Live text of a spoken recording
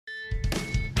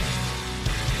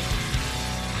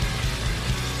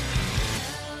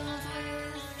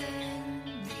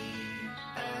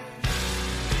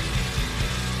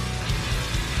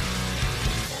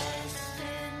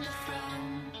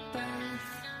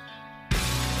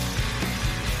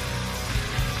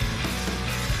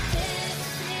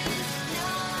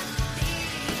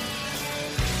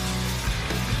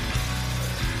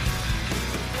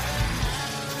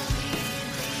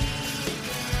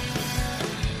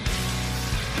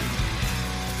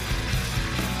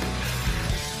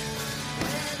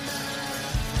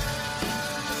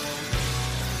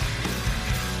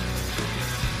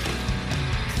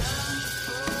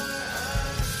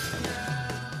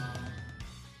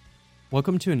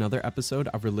Welcome to another episode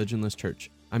of Religionless Church.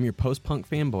 I'm your post-punk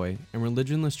fanboy and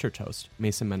Religionless Church host,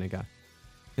 Mason Menega.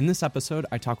 In this episode,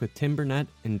 I talk with Tim Burnette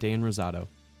and Dan Rosado.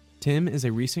 Tim is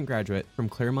a recent graduate from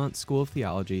Claremont School of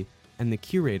Theology and the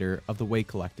curator of the Way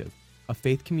Collective, a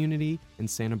faith community in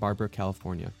Santa Barbara,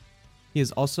 California. He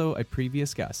is also a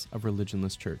previous guest of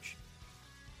Religionless Church.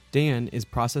 Dan is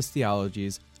Process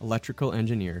Theology's electrical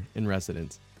engineer in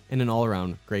residence and an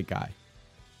all-around great guy.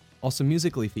 Also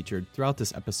musically featured throughout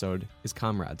this episode is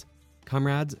Comrades.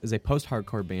 Comrades is a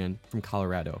post-hardcore band from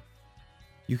Colorado.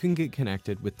 You can get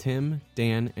connected with Tim,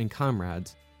 Dan, and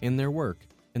Comrades and their work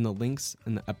in the links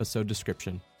in the episode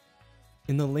description.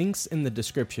 In the links in the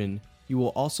description, you will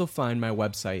also find my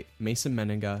website,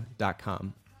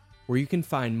 masonmenega.com, where you can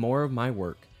find more of my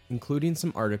work, including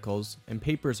some articles and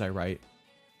papers I write,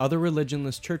 other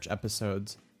Religionless Church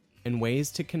episodes, and ways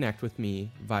to connect with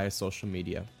me via social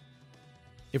media.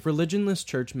 If Religionless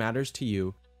Church matters to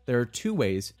you, there are two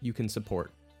ways you can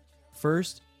support.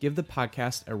 First, give the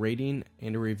podcast a rating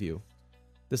and a review.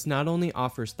 This not only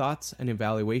offers thoughts and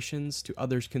evaluations to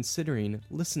others considering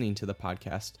listening to the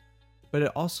podcast, but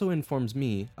it also informs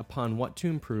me upon what to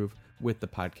improve with the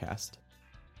podcast.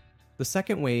 The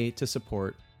second way to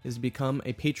support is to become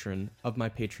a patron of my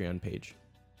Patreon page.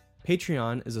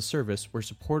 Patreon is a service where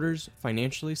supporters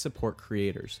financially support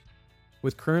creators.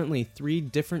 With currently 3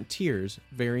 different tiers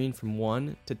varying from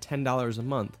 $1 to $10 a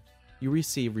month, you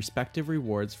receive respective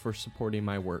rewards for supporting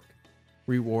my work.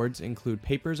 Rewards include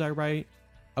papers I write,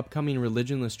 upcoming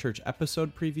Religionless Church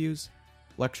episode previews,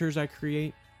 lectures I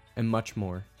create, and much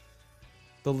more.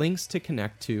 The links to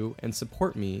connect to and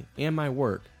support me and my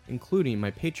work, including my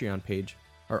Patreon page,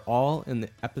 are all in the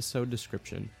episode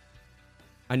description.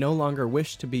 I no longer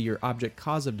wish to be your object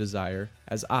cause of desire,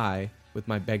 as I, with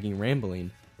my begging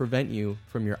rambling, prevent you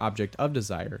from your object of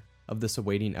desire of this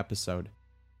awaiting episode.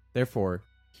 Therefore,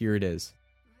 here it is,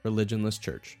 Religionless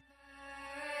Church.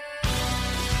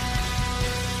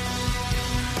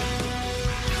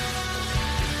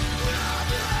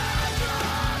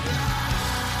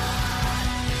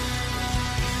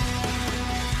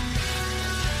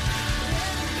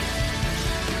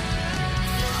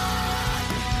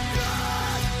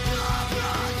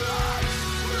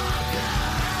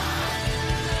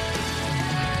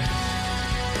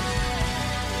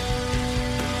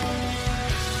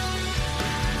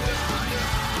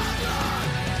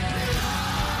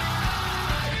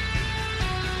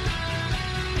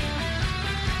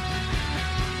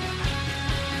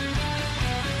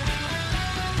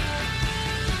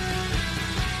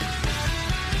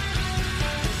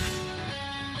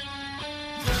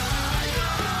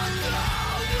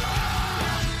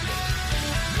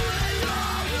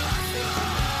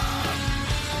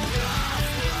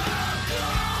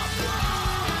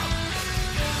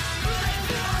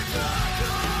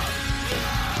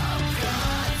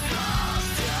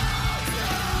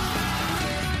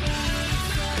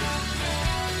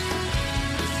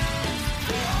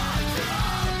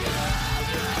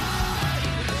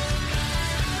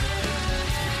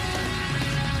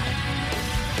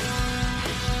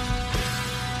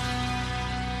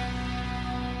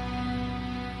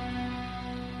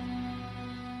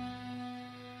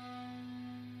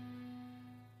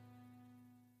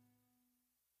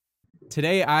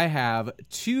 Today I have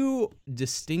 2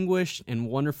 distinguished and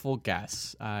wonderful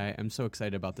guests. I am so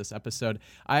excited about this episode.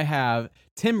 I have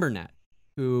Tim Burnette,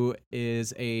 who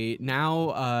is a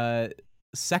now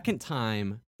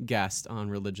second-time guest on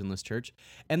Religionless Church,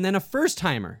 and then a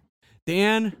first-timer,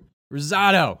 Dan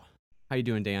Rosado. How you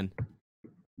doing, Dan?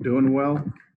 Doing well.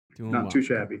 Not too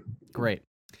shabby. Great.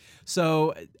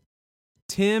 So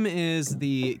Tim is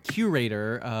the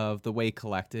curator of the Way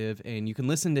Collective, and you can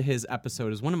listen to his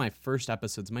episode. It's one of my first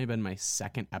episodes. It might have been my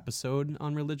second episode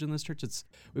on Religionless Church.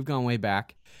 We've gone way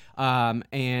back.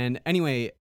 And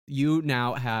anyway, you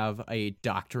now have a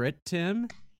doctorate, Tim,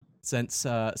 since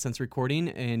recording,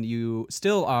 and you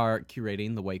still are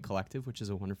curating the Way Collective, which is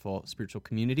a wonderful spiritual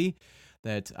community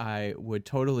that I would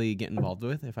totally get involved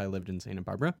with if I lived in Santa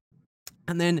Barbara.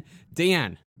 And then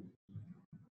Dan.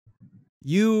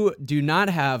 You do not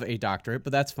have a doctorate,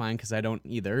 but that's fine because I don't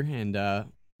either, and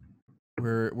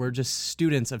we're just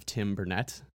students of Tim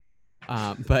Burnette.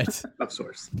 But of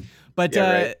source. But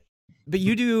yeah, right. But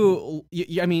you do.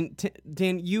 I mean,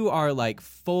 Dan, you are like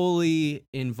fully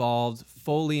involved,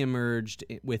 fully immersed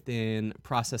within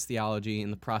process theology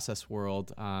in the process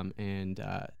world,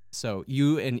 so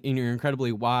you and you're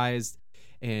incredibly wise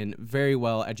and very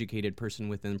well educated person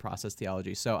within process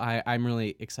theology. So I'm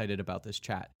really excited about this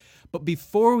chat. But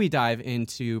before we dive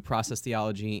into process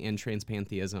theology and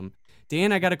transpantheism,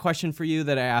 Dan, I got a question for you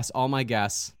that I ask all my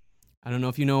guests. I don't know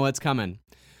if you know what's coming,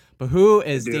 But who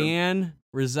is Dan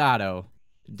Rosado?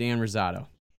 Dan Rosado.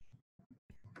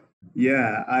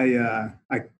 Yeah,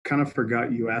 I kind of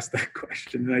forgot you asked that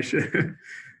question, and I should.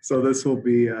 So this will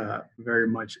be very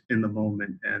much in the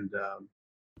moment, and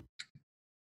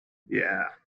yeah,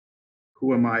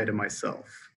 who am I to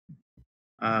myself?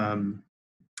 I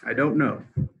don't know.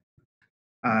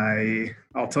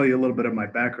 I'll tell you a little bit of my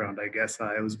background. I guess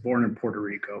I was born in Puerto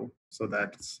Rico, so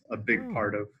that's a big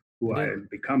part of who I am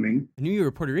becoming. I knew you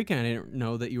were Puerto Rican. I didn't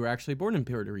know that you were actually born in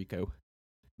Puerto Rico.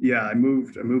 Yeah, I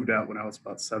moved out when I was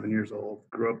about 7 years old.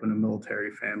 Grew up in a military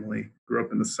family. Grew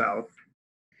up in the South.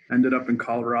 Ended up in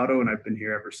Colorado, and I've been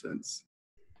here ever since.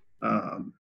 I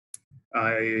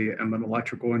am an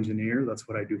electrical engineer. That's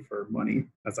what I do for money,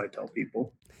 as I tell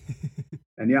people.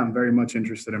 And yeah, I'm very much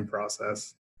interested in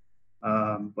process.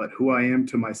 But who I am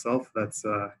to myself, that's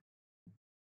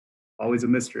always a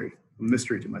mystery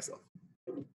to myself.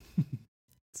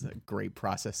 It's a great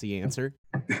processy answer.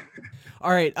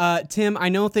 All right, Tim, I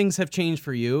know things have changed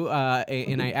for you,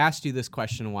 and I asked you this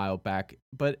question a while back,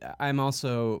 but I'm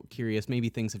also curious, maybe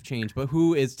things have changed, but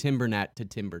who is Tim Burnette to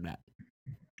Tim Burnette?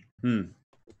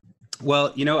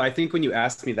 Well, I think when you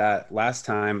asked me that last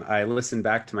time, I listened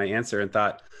back to my answer and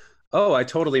thought, oh, I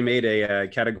totally made a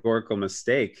categorical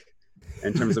mistake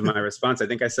in terms of my response. I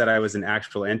think I said I was an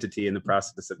actual entity in the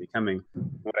process of becoming.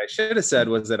 What I should have said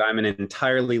was that I'm an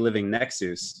entirely living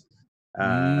nexus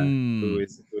who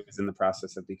is in the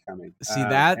process of becoming. See,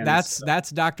 that's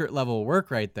doctorate level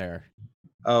work right there.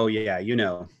 Oh, yeah,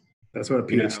 That's what a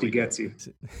PhD gets you.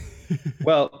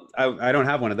 Well, I don't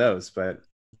have one of those, but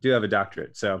do have a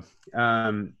doctorate. So,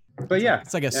 but yeah.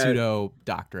 It's like a pseudo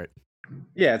doctorate.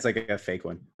 Yeah, it's like a fake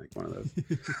one, like one of those.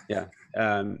 Yeah.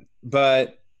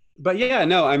 But yeah,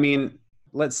 no, I mean,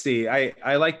 let's see.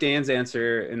 I like Dan's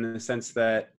answer in the sense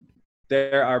that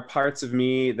there are parts of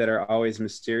me that are always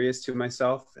mysterious to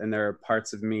myself, and there are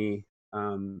parts of me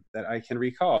that I can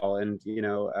recall. And,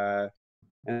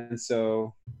 and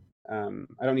so I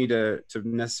don't need to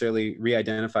necessarily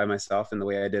re-identify myself in the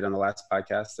way I did on the last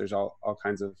podcast. There's all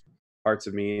kinds of parts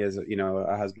of me as,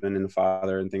 a husband and a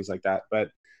father and things like that. But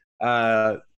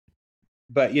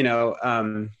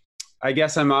I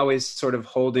guess I'm always sort of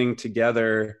holding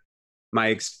together my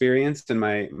experience and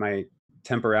my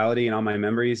temporality and all my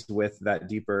memories with that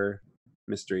deeper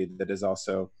mystery that is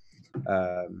also,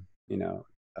 a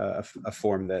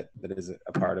form that is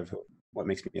a part of what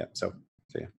makes me up. So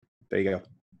yeah, there you go.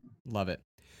 Love it.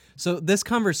 So this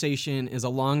conversation is a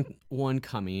long one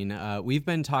coming. We've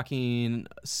been talking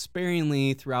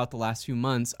sparingly throughout the last few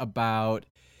months about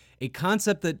a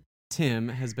concept that Tim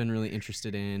has been really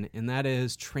interested in, and that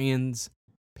is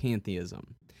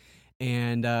transpantheism.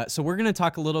 And so we're going to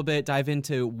talk a little bit, dive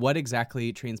into what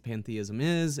exactly transpantheism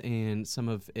is and some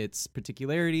of its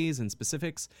particularities and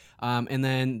specifics. And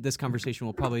then this conversation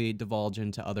will probably divulge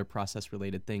into other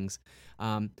process-related things.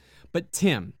 But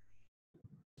Tim,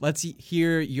 let's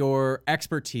hear your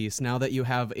expertise now that you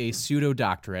have a pseudo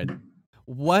doctorate.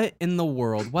 What in the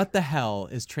world, what the hell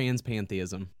is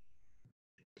transpantheism?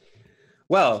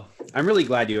 Well, I'm really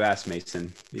glad you asked,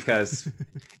 Mason, because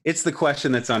it's the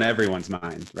question that's on everyone's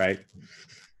mind, right?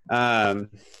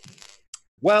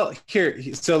 Well,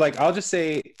 so I'll just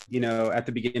say, at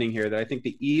the beginning here that I think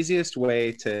the easiest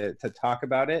way to talk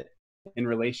about it in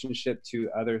relationship to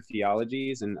other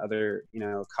theologies and other,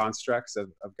 constructs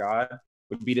of God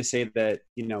would be to say that,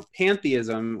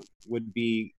 pantheism would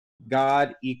be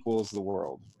God equals the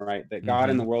world, right? That God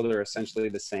and the world are essentially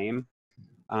the same.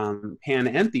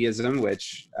 Panentheism,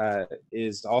 which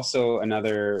is also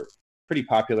another pretty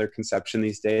popular conception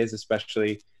these days,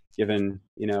 especially given,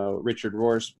 Richard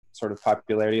Rohr's sort of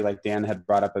popularity, like Dan had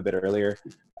brought up a bit earlier,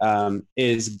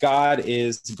 is God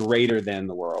is greater than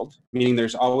the world, meaning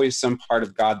there's always some part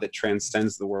of God that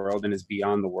transcends the world and is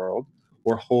beyond the world,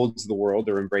 or holds the world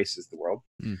or embraces the world.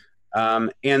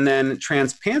 And then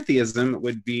transpantheism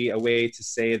would be a way to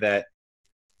say that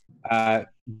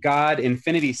God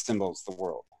infinity symbols the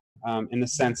world, in the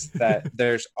sense that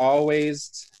there's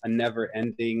always a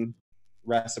never-ending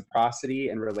reciprocity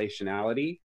and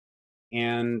relationality.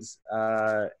 And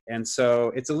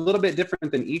so it's a little bit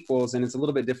different than equals, and it's a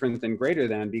little bit different than greater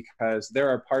than, because there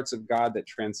are parts of God that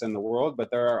transcend the world, but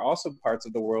there are also parts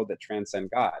of the world that transcend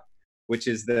God, which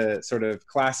is the sort of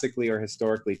classically or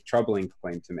historically troubling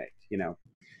claim to make,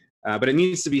 But it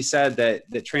needs to be said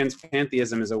that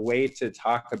transpantheism is a way to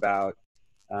talk about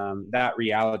that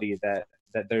reality that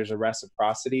there's a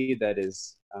reciprocity that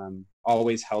is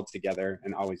always held together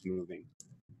and always moving.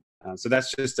 So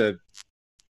that's just a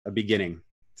beginning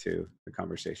to the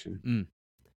conversation.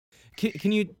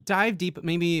 Can you dive deep,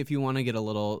 maybe if you want to get a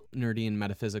little nerdy and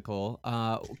metaphysical,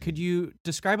 could you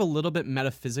describe a little bit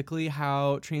metaphysically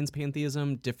how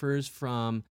transpantheism differs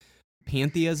from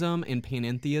pantheism and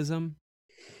panentheism?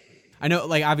 I know,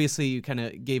 like, obviously you kind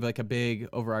of gave like a big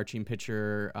overarching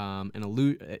picture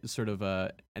and sort of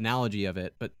a analogy of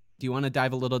it, but do you want to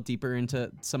dive a little deeper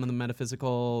into some of the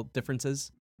metaphysical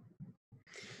differences?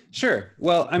 Sure.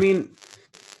 Well, I mean,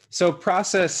 so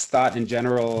process thought in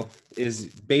general is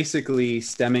basically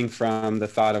stemming from the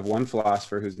thought of one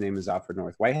philosopher whose name is Alfred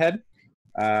North Whitehead,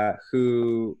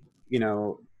 who,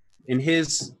 in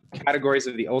his categories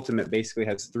of the ultimate, basically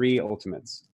has three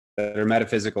ultimates that are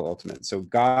metaphysical ultimates. So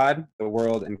God, the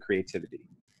world, and creativity.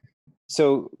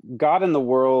 So God and the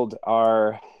world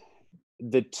are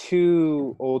the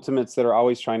two ultimates that are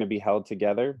always trying to be held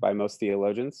together by most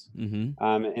theologians. Mm-hmm.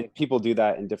 And people do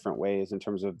that in different ways in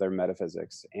terms of their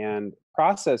metaphysics. And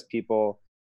process people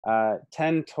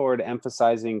tend toward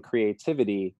emphasizing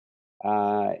creativity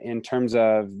in terms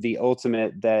of the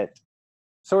ultimate that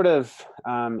sort of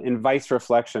invites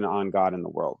reflection on God and the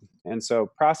world. And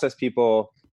so process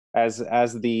people, as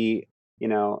the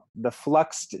the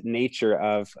fluxed nature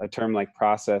of a term like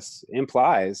process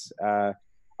implies,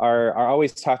 are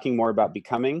always talking more about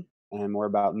becoming and more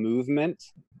about movement,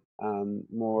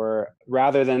 more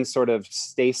rather than sort of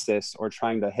stasis or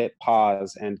trying to hit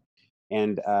pause and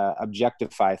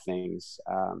objectify things.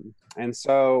 And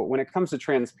so when it comes to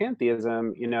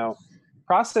transpantheism,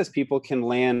 process people can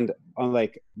land on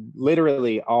like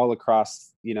literally all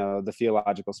across the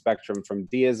theological spectrum, from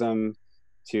deism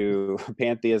to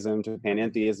pantheism to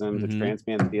panentheism to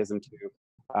transpantheism to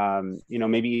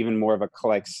maybe even more of a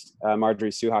Marjorie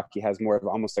Suhaki has more of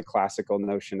almost a classical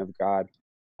notion of God,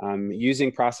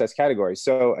 using process categories.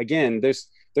 So again,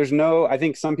 there's no, I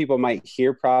think some people might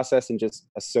hear process and just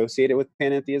associate it with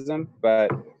panentheism,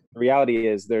 but the reality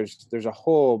is there's a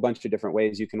whole bunch of different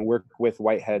ways you can work with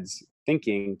Whitehead's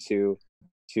thinking to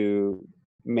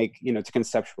make, to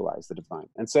conceptualize the divine.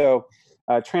 And so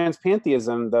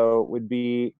transpantheism, though, would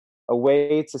be a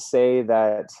way to say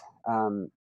that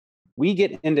we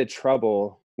get into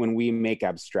trouble when we make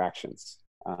abstractions.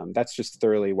 That's just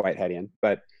thoroughly Whiteheadian.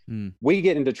 But we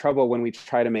get into trouble when we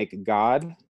try to make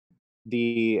God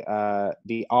the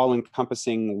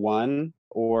all-encompassing one,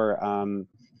 or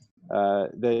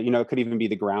it could even be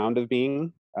the ground of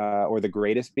being, or the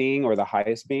greatest being, or the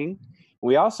highest being.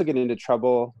 We also get into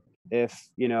trouble if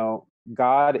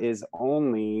God is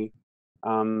only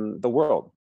the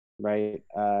world, right?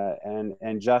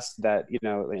 And just that,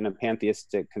 in a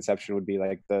pantheistic conception would be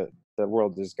like the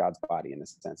world is God's body in a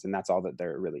sense, and that's all that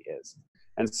there really is.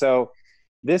 And so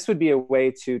this would be a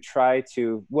way to try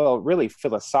to, well, really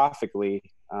philosophically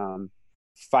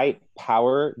fight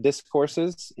power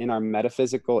discourses in our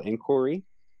metaphysical inquiry,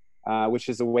 which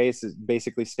is a way to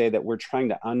basically say that we're trying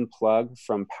to unplug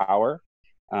from power,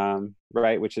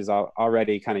 right? Which is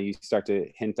already kind of, you start to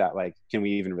hint at like, can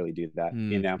we even really do that?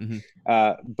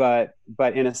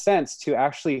 But in a sense, to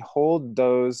actually hold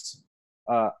those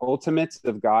ultimates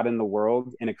of God and the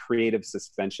world in a creative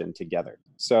suspension together.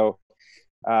 So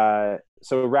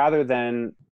rather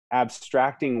than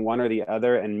abstracting one or the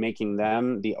other and making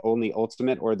them the only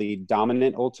ultimate or the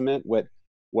dominant ultimate, what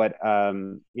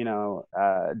Derrida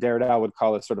would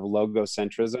call a sort of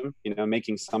logocentrism,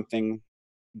 making something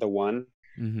the one.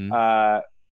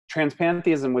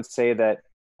 Transpantheism would say that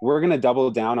we're going to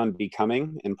double down on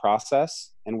becoming and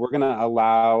process, and we're going to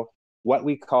allow what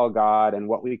we call God and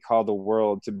what we call the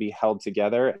world to be held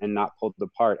together and not pulled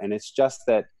apart. And it's just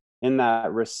that in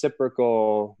that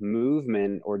reciprocal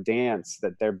movement or dance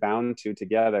that they're bound to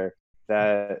together,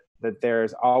 that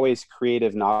there's always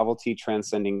creative novelty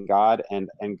transcending God, and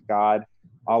God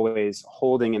always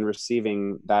holding and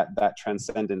receiving that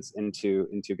transcendence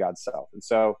into God's self. And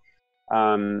so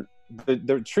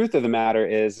the truth of the matter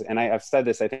is, and I've said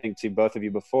this, I think, to both of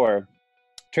you before,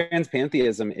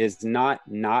 transpantheism is not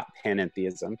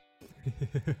panentheism.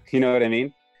 You know what I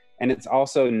mean? And it's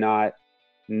also not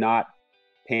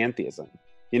pantheism.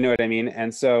 You know what I mean?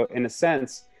 And so in a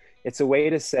sense, it's a way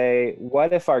to say,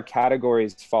 what if our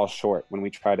categories fall short when we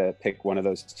try to pick one of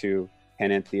those two,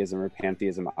 panentheism or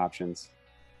pantheism options?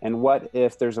 And what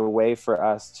if there's a way for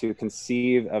us to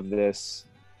conceive of this,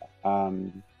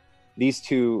 these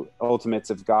two ultimates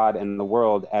of God and the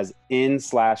world as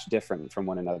in/different from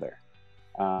one another?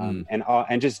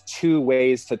 And just two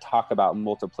ways to talk about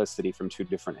multiplicity from two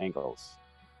different angles.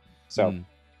 So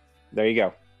there you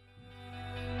go.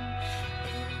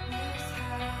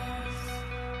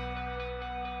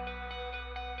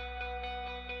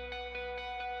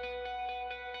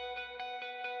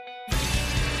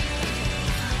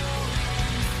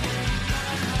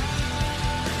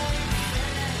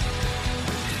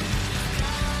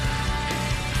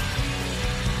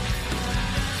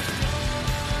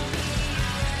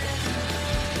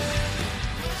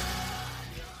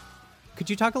 could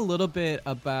you talk a little bit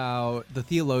about the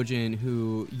theologian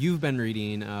who you've been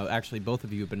reading? Actually, both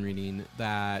of you have been reading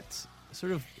that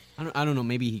sort of. I don't know.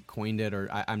 Maybe he coined it, or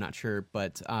I'm not sure,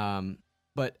 but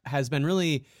has been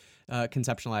really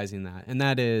conceptualizing that, and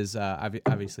that is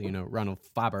obviously Ronald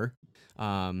Faber,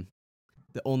 the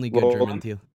only good Roland.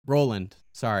 German Roland.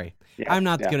 Sorry, Yeah, I'm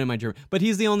not yeah. good at my German, but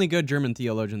he's the only good German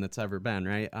theologian that's ever been,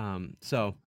 right?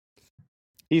 So.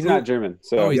 He's not German,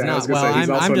 so Oh, he's Yeah, I not. was gonna Well, say, he's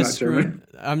also I'm just not screwing. German.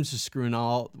 I'm just screwing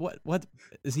all. What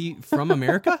is he from?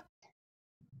 America?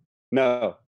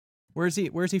 no, Where's he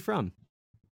from?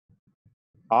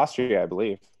 Austria, I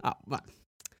believe. Oh, well,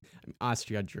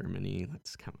 Austria, Germany.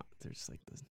 Let's come on. There's like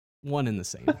this one in the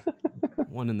same.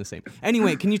 One in the same.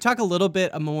 Anyway, can you talk a little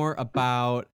bit more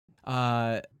about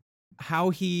how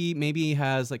he maybe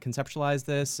has like conceptualized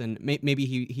this, and maybe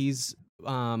he's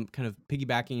kind of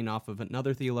piggybacking off of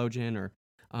another theologian or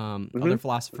other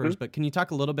philosophers. But can you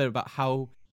talk a little bit about how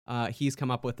he's come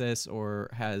up with this or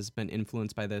has been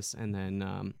influenced by this, and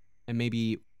then and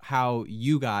maybe how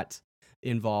you got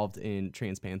involved in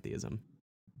transpantheism?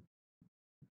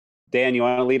 Dan, you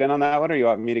want to lead in on that one, or you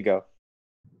want me to go?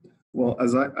 Well,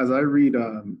 as I read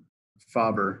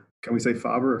Faber, can we say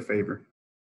Faber or Faber?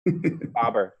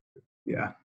 Faber.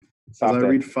 Yeah. Soft As I A.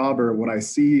 read Faber, what I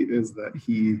see is that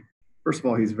first of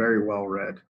all, he's very well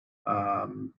read.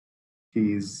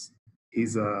 He's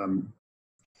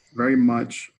very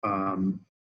much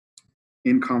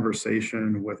in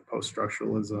conversation with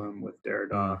post-structuralism, with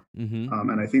Derrida,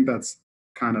 and I think that's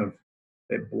kind of,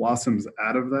 it blossoms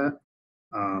out of that.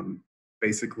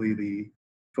 Basically, the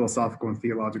philosophical and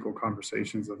theological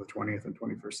conversations of the 20th and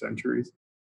 21st centuries,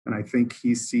 and I think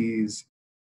he sees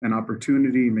an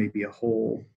opportunity, maybe a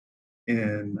hole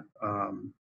in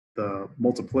the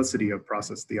multiplicity of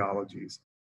process theologies.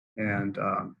 And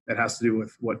it has to do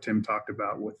with what Tim talked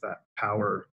about with that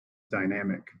power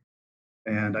dynamic.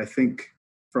 And I think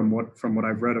from what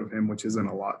I've read of him, which isn't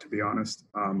a lot, to be honest,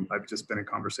 I've just been in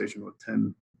conversation with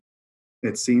Tim.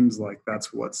 It seems like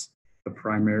that's what's the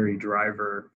primary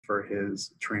driver for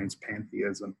his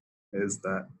transpantheism, is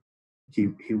that he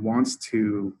wants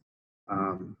to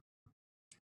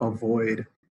avoid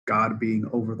God being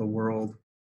over the world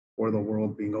or the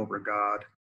world being over God,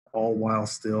 all while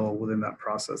still within that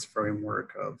process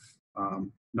framework of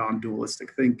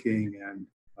non-dualistic thinking and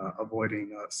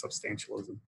avoiding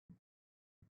substantialism.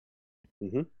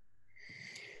 Mm-hmm.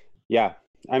 Yeah,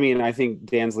 I mean, I think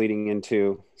Dan's leading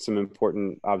into some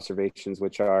important observations,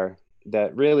 which are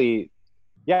that really,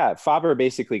 yeah, Faber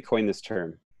basically coined this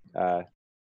term.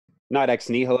 Not ex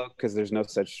nihilo, because there's no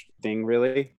such thing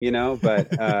really,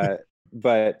 but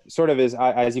sort of is,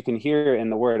 as you can hear in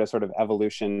the word, a sort of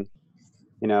evolution.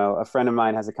 A friend of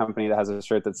mine has a company that has a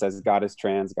shirt that says God is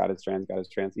trans, God is trans, God is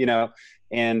trans,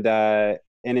 and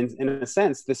in a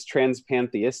sense, this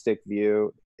transpantheistic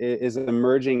view is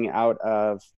emerging out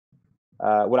of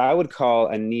what I would call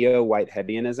a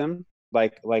neo-Whiteheadianism,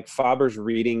 like Faber's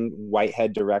reading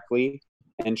Whitehead directly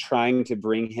and trying to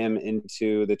bring him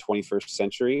into the 21st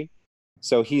century.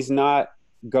 So he's not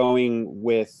going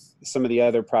with some of the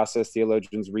other process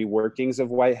theologians' reworkings of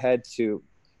Whitehead to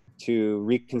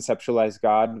reconceptualize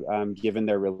God given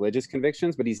their religious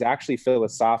convictions, but he's actually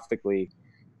philosophically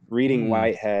reading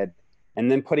Whitehead and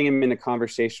then putting him in a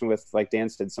conversation with, like Dan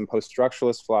said, some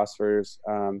post-structuralist philosophers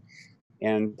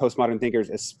and postmodern thinkers,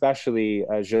 especially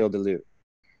Gilles Deleuze.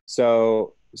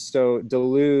 So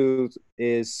Deleuze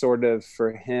is sort of,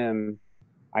 for him,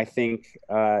 I think,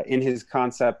 in his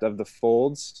concept of the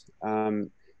folds,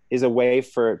 is a way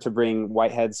to bring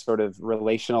Whitehead's sort of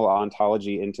relational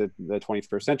ontology into the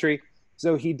 21st century.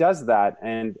 So he does that,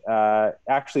 and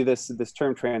actually, this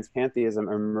term transpantheism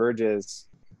emerges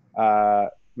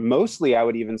mostly, I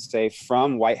would even say,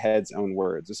 from Whitehead's own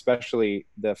words, especially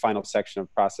the final section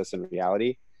of Process and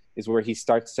Reality, is where he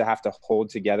starts to have to hold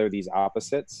together these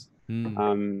opposites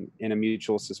in a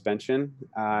mutual suspension,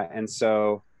 and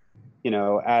so.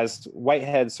 As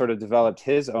Whitehead sort of developed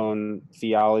his own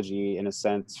theology, in a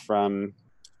sense, from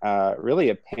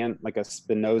really a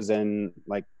Spinozan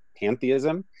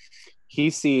pantheism,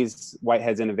 he sees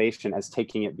Whitehead's innovation as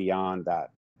taking it beyond that,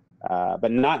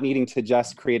 but not needing to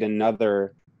just create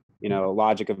another,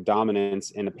 logic of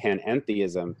dominance in a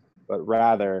panentheism, but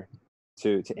rather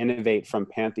to innovate from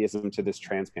pantheism to this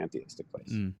transpantheistic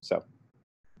place. So.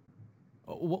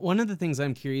 One of the things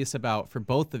I'm curious about for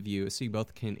both of you, so you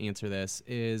both can answer this,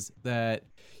 is that,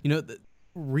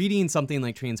 reading something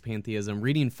like transpantheism,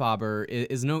 reading Faber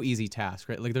is no easy task,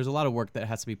 right? Like there's a lot of work that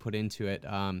has to be put into it.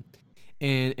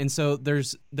 And so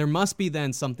there must be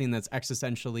then something that's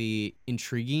existentially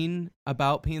intriguing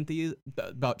about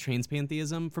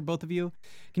transpantheism for both of you.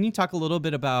 Can you talk a little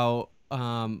bit about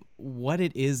what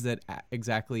it is that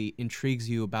exactly intrigues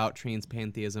you about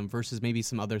transpantheism versus maybe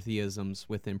some other theisms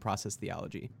within process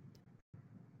theology.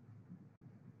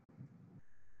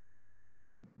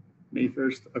 Me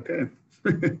first, okay.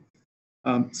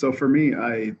 So for me,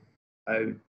 I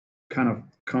kind of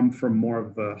come from more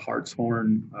of the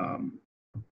hartshorn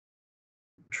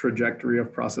trajectory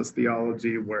of process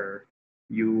theology, where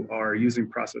you are using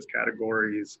process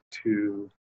categories to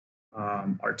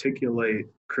articulate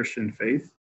Christian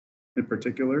faith in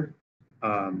particular.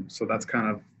 So that's kind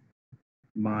of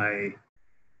my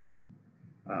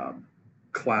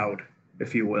cloud,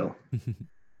 if you will,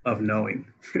 of knowing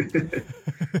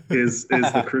is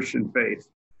the Christian faith.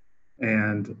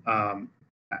 And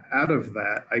out of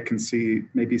that, I can see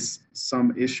maybe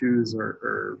some issues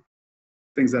or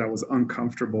things that I was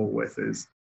uncomfortable with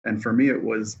and for me, it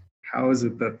was, how is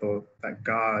it that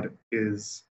God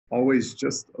is always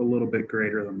just a little bit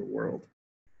greater than the world,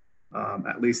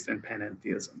 at least in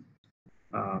panentheism.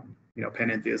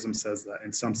 Panentheism says that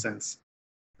in some sense,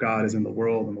 God is in the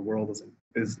world and the world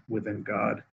is within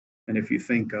God. And if you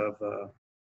think of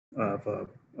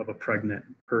a pregnant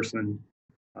person,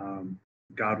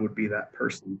 God would be that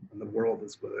person, and the world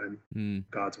is within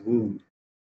God's womb.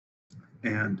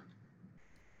 And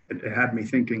it had me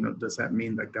thinking of, does that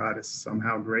mean that God is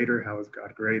somehow greater? How is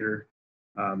God greater?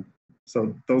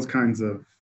 So those kinds of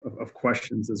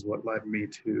questions is what led me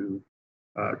to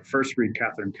first read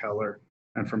Catherine Keller.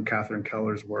 And from Catherine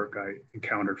Keller's work, I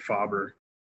encountered Faber.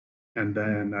 And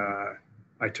then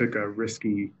I took a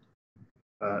risky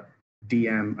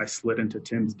DM. I slid into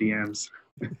Tim's DMs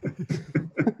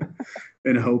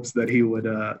in hopes that he would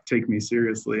take me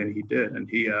seriously, and he did. And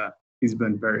he's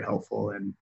been very helpful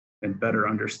in better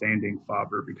understanding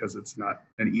Faber, because it's not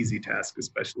an easy task,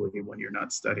 especially when you're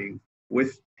not studying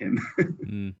with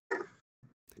him.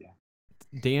 Yeah.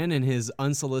 Dan and his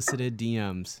unsolicited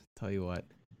DMs, tell you what.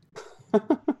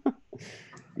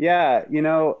 Yeah,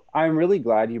 I'm really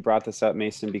glad you brought this up,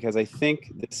 Mason, because I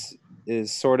think this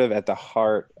is sort of at the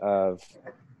heart of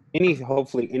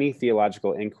hopefully any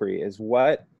theological inquiry, is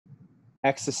what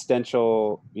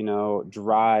existential,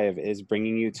 drive is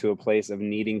bringing you to a place of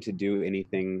needing to do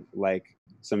anything like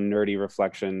some nerdy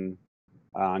reflection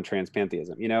on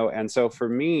transpantheism, And so for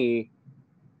me,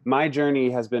 my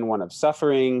journey has been one of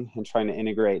suffering and trying to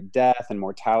integrate death and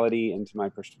mortality into my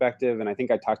perspective. And I think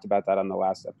I talked about that on the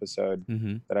last episode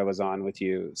that I was on with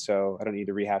you. So I don't need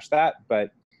to rehash that,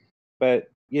 but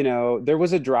there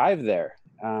was a drive there.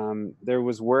 There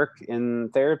was work in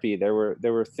therapy. There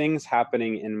were things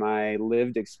happening in my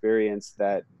lived experience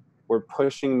that were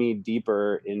pushing me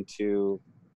deeper into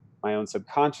my own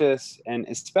subconscious, and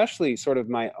especially sort of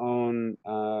my own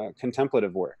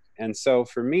contemplative work. And so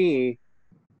for me,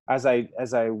 as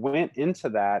I went into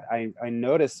that, I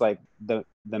noticed like the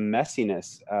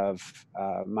messiness of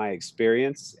my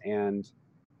experience and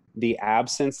the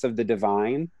absence of the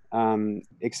divine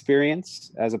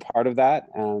experience as a part of that,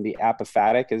 the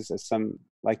apophatic, as some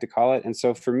like to call it. And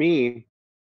so for me,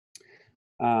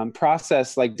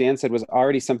 process, like Dan said, was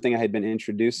already something I had been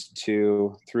introduced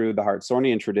to through the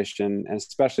Hartsonian tradition, and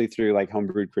especially through like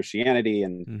homebrewed Christianity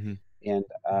and and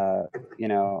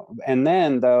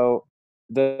then though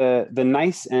the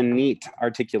nice and neat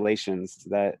articulations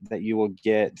that you will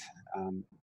get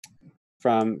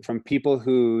from people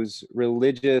whose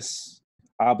religious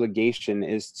obligation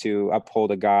is to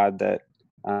uphold a God that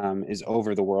is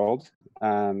over the world,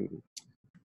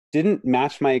 didn't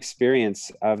match my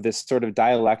experience of this sort of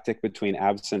dialectic between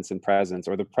absence and presence,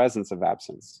 or the presence of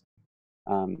absence.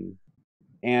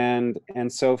 And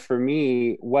so for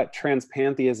me, what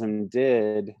transpantheism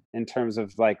did in terms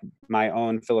of like my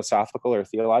own philosophical or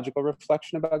theological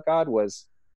reflection about God was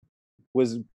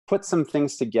put some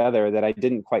things together that I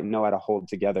didn't quite know how to hold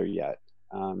together yet.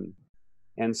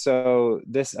 And so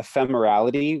this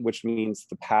ephemerality, which means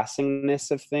the passingness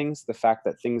of things, the fact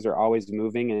that things are always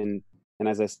moving, and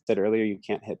as I said earlier, you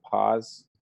can't hit pause,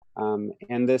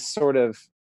 and this sort of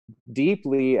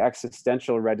deeply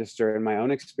existential register in my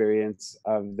own experience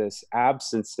of this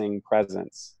absencing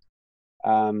presence,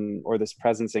 or this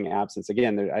presencing absence.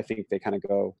 Again, I think they kind of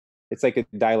go, it's like a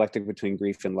dialectic between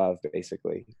grief and love,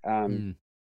 basically.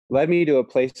 Led me to a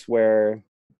place where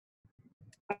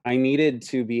I needed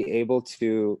to be able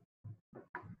to,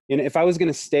 if I was going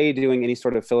to stay doing any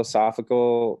sort of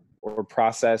philosophical or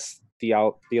process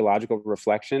theological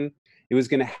reflection, it was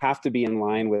going to have to be in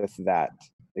line with that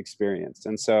experience.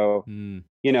 And so,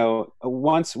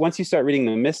 once you start reading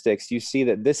the mystics, you see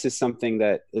that this is something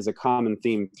that is a common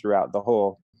theme throughout the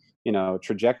whole,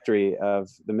 trajectory of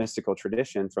the mystical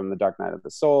tradition, from the Dark Night of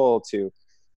the Soul to,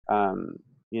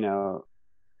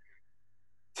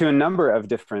 to a number of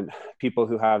different people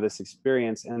who have this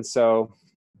experience. And so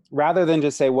rather than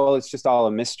just say, well, it's just all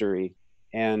a mystery,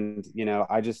 and,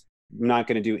 I'm not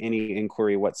going to do any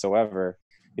inquiry whatsoever,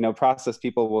 process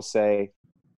people will say,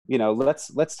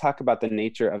 let's talk about the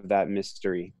nature of that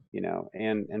mystery,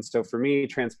 and so for me,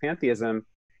 transpantheism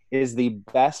is the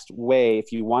best way,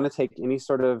 if you want to take any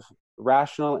sort of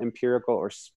rational, empirical, or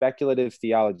speculative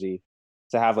theology,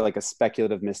 to have like a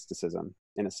speculative mysticism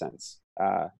in a sense.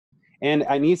 And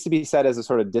it needs to be said as a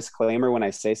sort of disclaimer when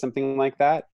I say something like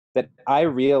that I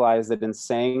realize that in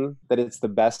saying that it's the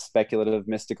best speculative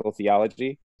mystical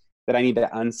theology, that I need to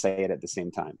unsay it at the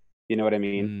same time. You know what I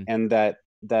mean? And that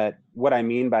what I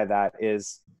mean by that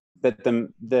is that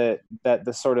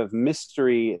the sort of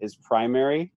mystery is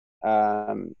primary,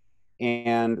 and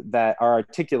that our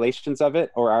articulations of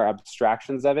it, or our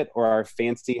abstractions of it, or our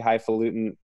fancy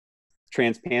highfalutin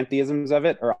transpantheisms of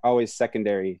it are always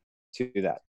secondary to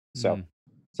that. So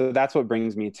that's what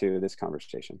brings me to this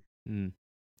conversation.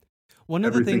 One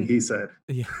of Everything he said.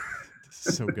 Yeah,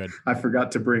 so good. I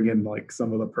forgot to bring in like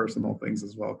some of the personal things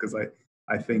as well, because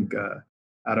I think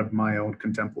out of my own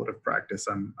contemplative practice,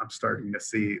 I'm starting to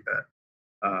see that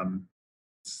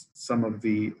some of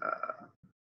the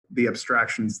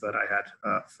abstractions that I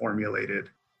had formulated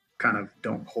kind of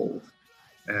don't hold.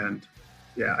 And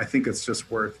yeah, I think it's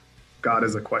just worth, God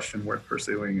is a question worth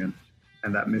pursuing,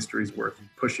 and that mystery is worth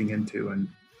pushing into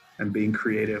and being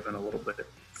creative and a little bit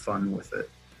fun with it.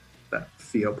 That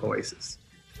theopoiesis.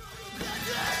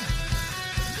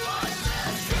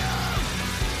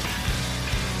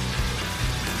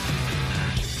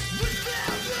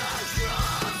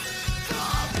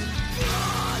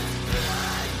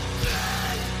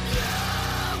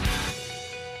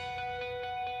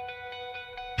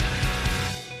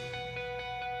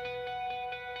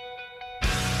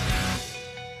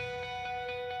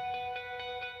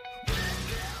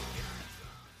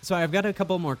 So I've got a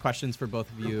couple more questions for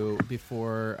both of you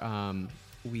before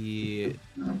we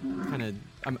kind of,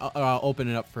 I'll open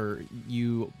it up for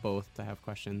you both to have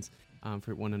questions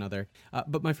for one another.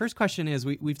 But my first question is,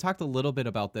 we've talked a little bit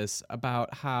about this,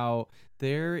 about how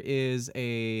there is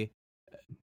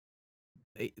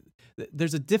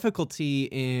there's a difficulty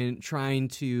in trying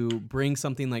to bring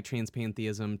something like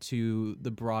transpantheism to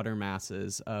the broader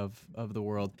masses of the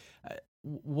world.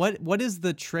 What is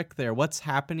the trick there? What's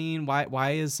happening?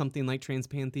 Why is something like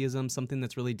transpantheism something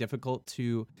that's really difficult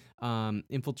to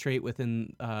infiltrate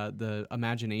within the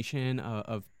imagination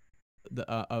of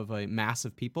a mass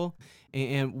of people?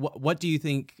 And what do you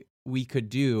think we could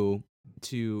do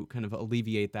to kind of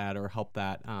alleviate that or help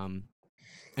that?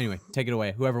 Anyway, take it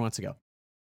away. Whoever wants to go.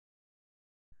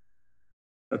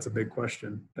 That's a big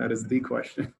question. That is the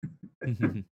question.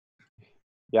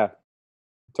 Yeah,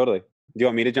 totally. Do you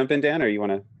want me to jump in, Dan, or you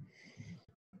want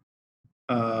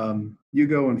to? You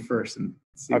go in first and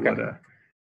see okay. What.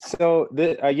 So,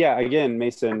 again,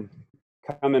 Mason,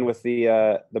 coming with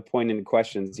the pointed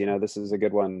questions. This is a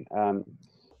good one.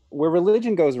 Where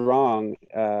religion goes wrong,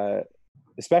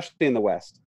 especially in the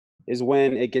West, is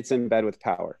when it gets in bed with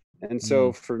power. And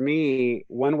so, for me,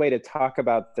 one way to talk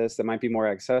about this that might be more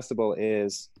accessible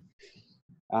is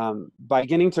by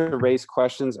beginning to raise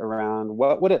questions around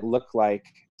what would it look like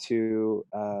to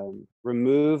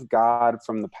remove God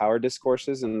from the power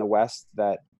discourses in the West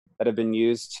that have been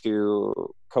used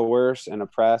to coerce and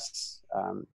oppress,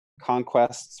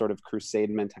 conquest, sort of crusade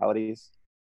mentalities,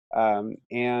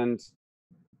 and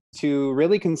to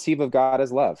really conceive of God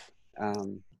as love.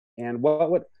 And what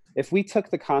would, if we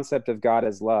took the concept of God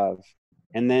as love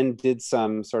and then did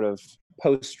some sort of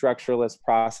post-structuralist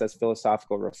process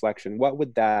philosophical reflection, what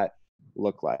would that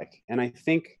look like? And I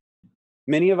think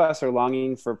many of us are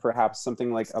longing for perhaps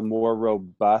something like a more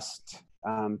robust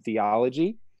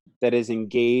theology that is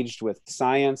engaged with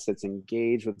science, that's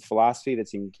engaged with philosophy,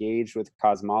 that's engaged with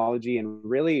cosmology, and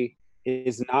really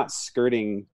is not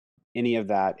skirting any of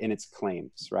that in its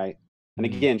claims, right? And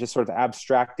again, just sort of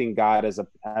abstracting God as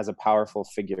a powerful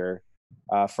figure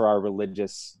for our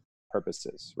religious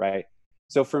purposes, right?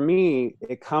 So for me,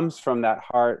 it comes from that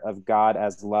heart of God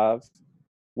as love.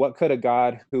 What could a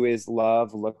God who is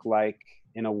love look like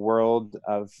in a world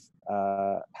of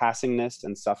passingness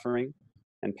and suffering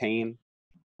and pain?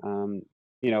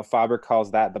 Faber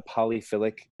calls that the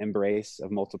polyphilic embrace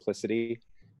of multiplicity.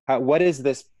 What is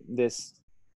this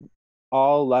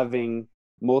all-loving,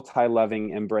 multi-loving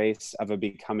embrace of a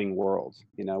becoming world?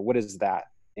 What is that?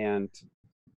 And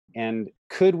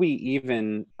could we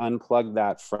even unplug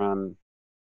that from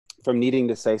needing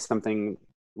to say something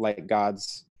like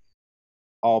God's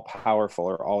all-powerful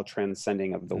or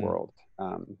all-transcending of the world?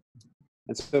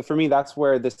 And so for me, that's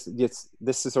where this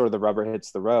is sort of the rubber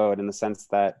hits the road, in the sense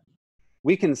that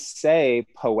we can say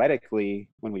poetically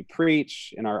when we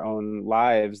preach in our own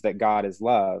lives that God is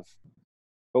love.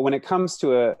 But when it comes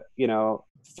to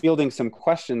fielding some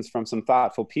questions from some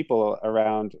thoughtful people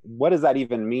around what does that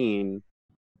even mean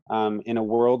in a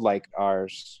world like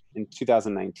ours in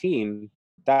 2019,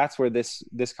 that's where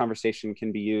this conversation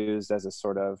can be used as a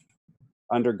sort of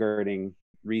undergirding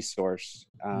resource.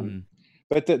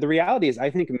 But the reality is, I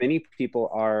think many people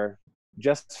are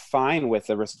just fine with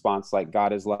a response like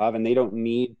God is love, and they don't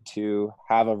need to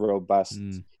have a robust.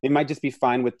 They might just be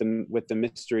fine with the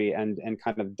mystery and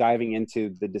kind of diving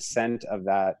into the descent of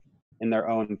that in their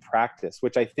own practice,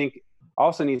 which I think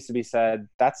also needs to be said.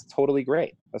 That's totally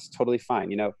great. That's totally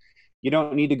fine. You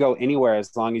don't need to go anywhere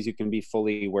as long as you can be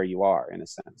fully where you are, in a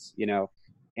sense.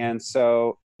 And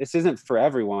so this isn't for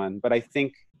everyone, but I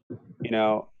think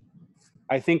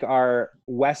our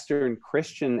Western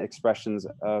Christian expressions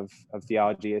of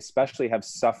theology especially have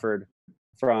suffered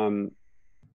from,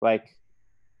 like,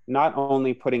 not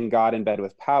only putting God in bed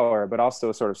with power, but also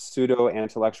a sort of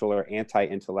pseudo-intellectual or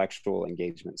anti-intellectual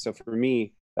engagement. So for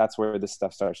me, that's where this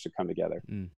stuff starts to come together.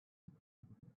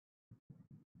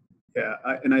 Yeah,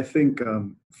 I think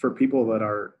for people that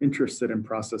are interested in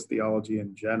process theology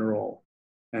in general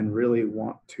and really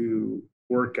want to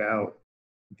work out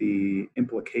the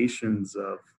implications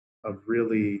of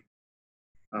really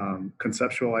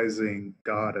conceptualizing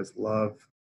God as love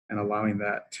and allowing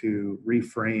that to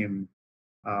reframe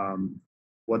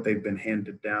what they've been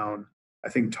handed down, I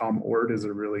think Tom Ord is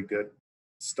a really good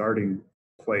starting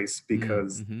place,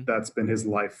 because that's been his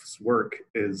life's work,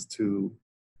 is to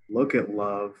look at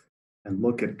love and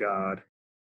look at God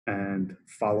and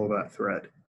follow that thread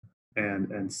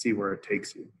and see where it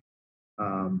takes you.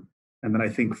 And then I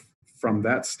think from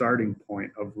that starting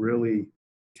point of really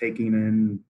taking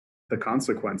in the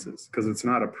consequences, because it's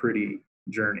not a pretty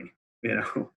journey,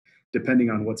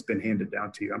 depending on what's been handed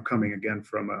down to you. I'm coming again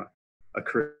from a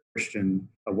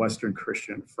Western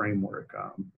Christian framework,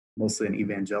 mostly an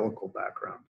evangelical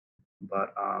background,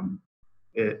 but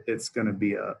it's going to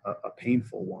be a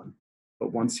painful one.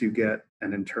 But once you get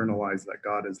and internalize that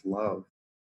God is love,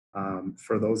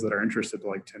 for those that are interested,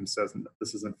 like Tim says, and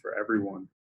this isn't for everyone,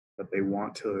 that they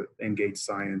want to engage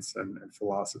science and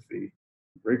philosophy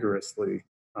rigorously,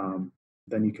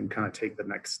 then you can kind of take the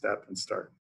next step and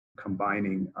start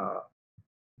combining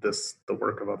the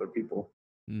work of other people.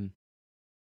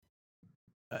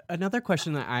 Another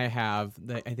question that I have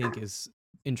that I think is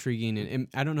intriguing, and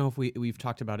I don't know if we've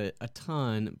talked about it a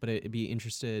ton, but I'd be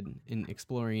interested in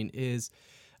exploring, is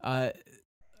I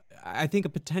think a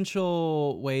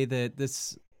potential way that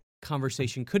this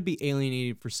conversation could be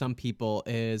alienated for some people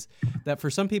is that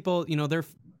for some people,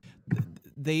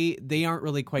 they aren't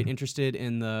really quite interested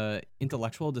in the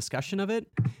intellectual discussion of it.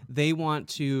 They want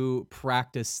to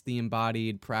practice the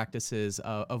embodied practices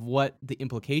of what the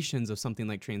implications of something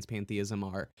like transpantheism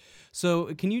are.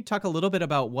 So can you talk a little bit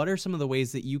about what are some of the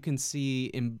ways that you can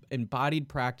see embodied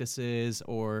practices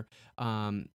or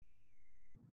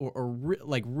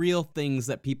like real things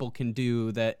that people can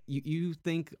do that you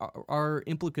think are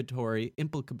implicatory, I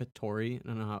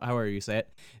don't know however you say it,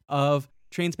 of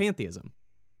transpantheism?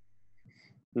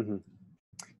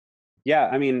 Yeah,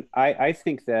 I mean, I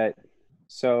think that,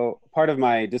 so part of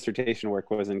my dissertation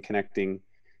work was in connecting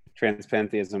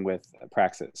transpantheism with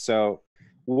praxis. So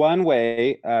one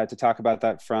way to talk about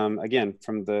that from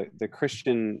the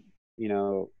Christian,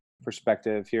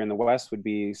 perspective here in the West would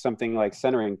be something like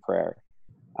centering prayer,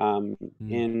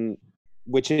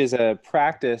 which is a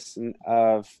practice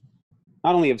of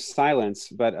not only of silence,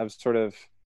 but of sort of,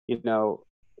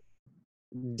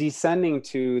 descending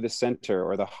to the center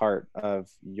or the heart of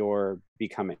your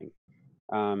becoming,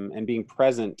 and being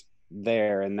present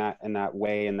there in that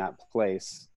way, in that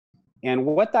place. And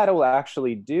what that will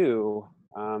actually do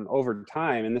over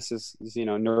time, and this is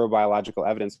neurobiological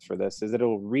evidence for this, is that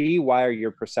it'll rewire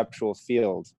your perceptual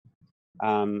field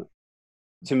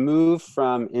to move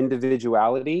from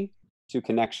individuality to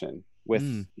connection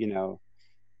with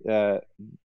the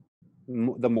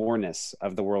moreness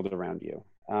of the world around you,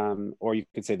 or you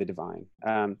could say the divine.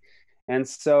 And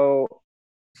so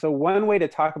one way to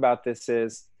talk about this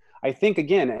is, I think,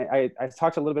 again, I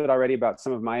talked a little bit already about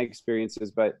some of my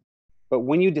experiences, but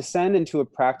when you descend into a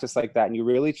practice like that and you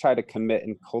really try to commit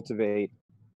and cultivate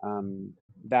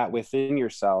that within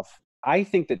yourself, I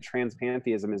think that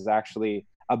transpantheism is actually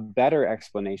a better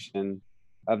explanation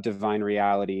of divine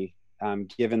reality,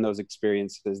 given those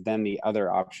experiences, than the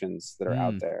other options that are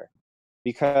out there.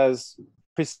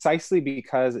 Precisely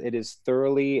because it is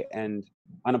thoroughly and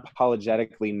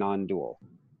unapologetically non-dual.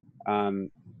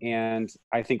 and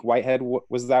I think Whitehead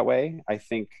was that way. I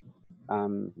think,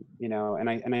 you know, and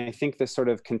I think this sort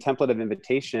of contemplative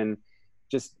invitation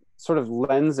just sort of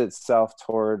lends itself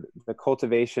toward the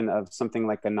cultivation of something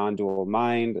like a non-dual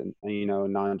mind, and you know,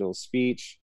 non-dual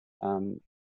speech, a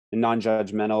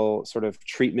non-judgmental sort of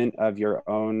treatment of your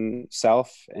own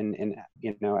self, and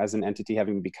you know, as an entity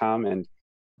having become, and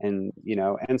you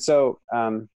know, and so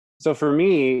so for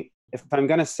me, if I'm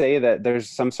going to say that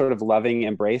there's some sort of loving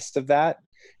embrace of that,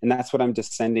 and that's what I'm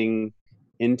descending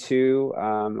into,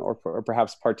 or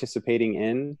perhaps participating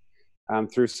in,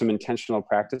 through some intentional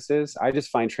practices, I just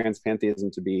find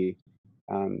transpantheism to be,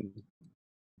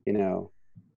 you know,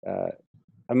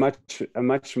 a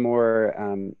much more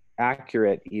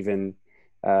accurate, even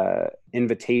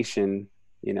invitation,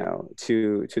 you know,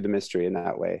 to the mystery in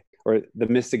that way, or the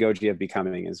mystagogy of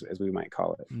becoming, as we might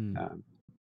call it.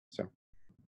 So,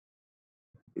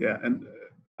 yeah, and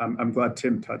I'm glad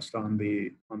Tim touched on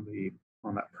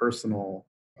that personal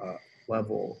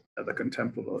level, at the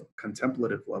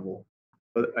contemplative level.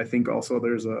 But I think also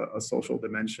there's a social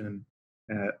dimension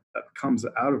that comes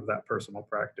out of that personal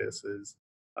practice, is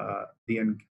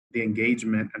the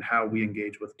engagement and how we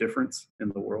engage with difference in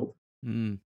the world.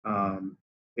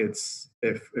 It's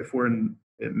if we're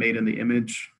made in the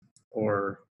image,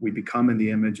 or we become in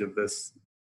the image of this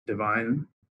divine,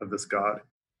 of this God,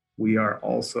 we are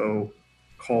also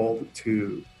called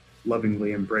to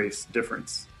lovingly embrace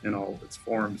difference in all of its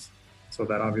forms. So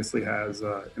that obviously has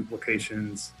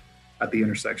implications at the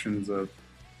intersections of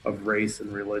race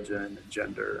and religion and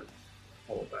gender,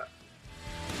 all of that.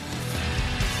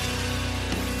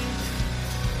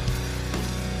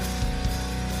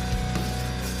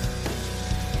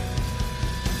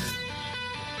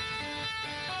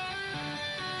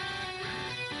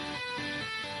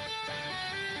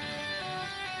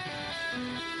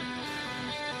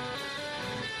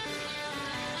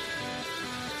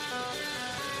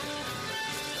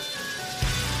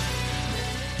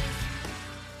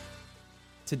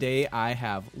 Today I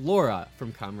have Laura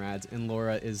from Comrades, and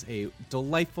Laura is a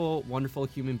delightful, wonderful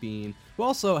human being who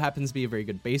also happens to be a very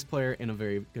good bass player and a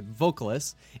very good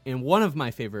vocalist in one of my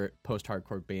favorite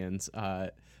post-hardcore bands.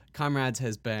 Comrades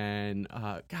has been,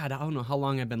 God, I don't know how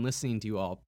long I've been listening to you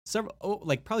all.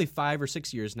 Like probably 5 or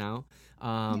 6 years now,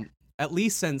 at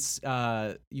least since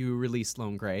you released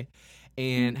Lone Grey.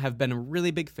 And have been a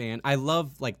really big fan. I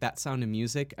love like that sound of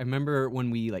music. I remember when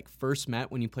we like first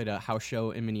met, when you played a house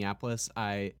show in Minneapolis,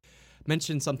 I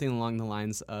mentioned something along the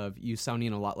lines of you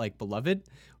sounding a lot like Beloved,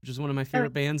 which is one of my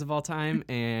favorite bands of all time.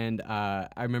 And I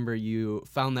remember you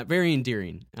found that very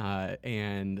endearing.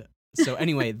 And so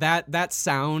anyway, that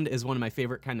sound is one of my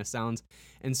favorite kind of sounds.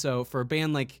 And so for a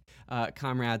band like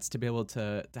Comrades to be able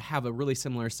to have a really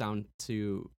similar sound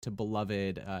to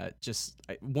Beloved, just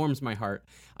it warms my heart.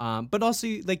 But also,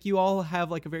 like, you all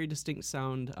have like a very distinct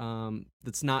sound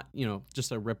that's not, you know,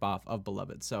 just a ripoff of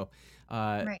Beloved. So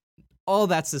right. All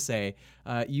that's to say,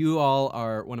 you all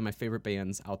are one of my favorite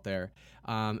bands out there.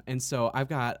 And so I've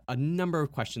got a number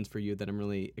of questions for you that I'm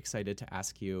really excited to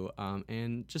ask you.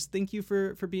 And just thank you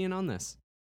for being on this.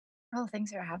 Oh,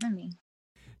 thanks for having me.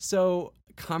 So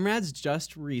Comrades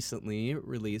just recently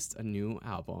released a new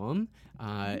album,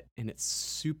 and it's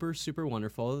super, super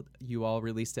wonderful. You all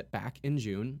released it back in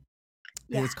June.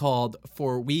 Yeah. And it's called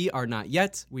For We Are Not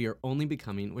Yet, We Are Only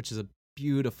Becoming, which is a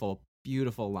beautiful,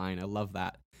 beautiful line. I love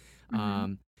that.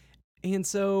 And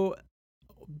so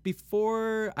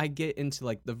before I get into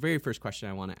like the very first question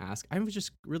I want to ask, I'm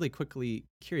just really quickly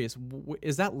curious,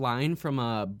 is that line from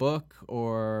a book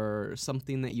or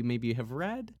something that you maybe have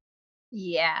read?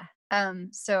 Yeah.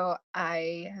 So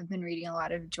I have been reading a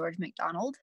lot of George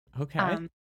MacDonald. Okay.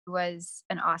 Who was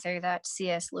an author that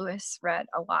C.S. Lewis read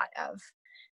a lot of.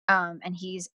 And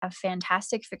he's a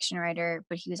fantastic fiction writer,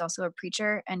 but he was also a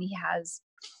preacher, and he has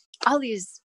all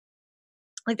these,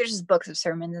 like, there's just books of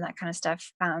sermons and that kind of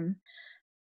stuff.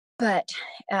 But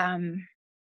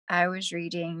I was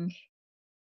reading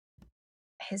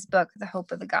his book, The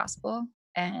Hope of the Gospel,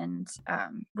 and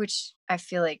which I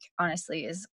feel like honestly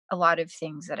is a lot of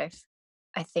things that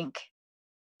I think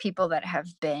people that have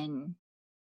been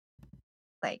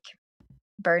like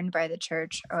burned by the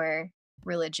church or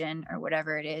religion or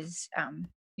whatever it is,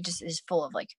 it just is full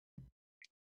of like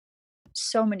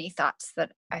so many thoughts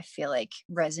that I feel like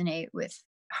resonate with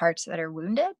hearts that are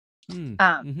wounded.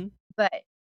 But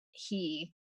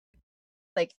he,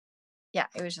 like, yeah,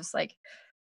 it was just like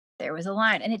there was a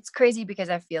line, and it's crazy because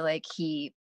I feel like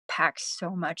he packs so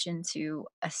much into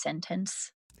a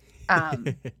sentence.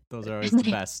 Those are always the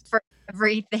best for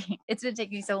everything. It's been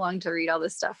taking so long to read all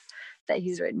this stuff that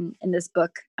he's written in this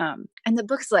book, and the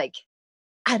book's like,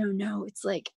 I don't know, it's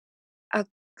like a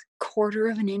quarter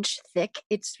of an inch thick.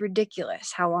 It's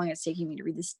ridiculous how long it's taking me to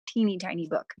read this teeny tiny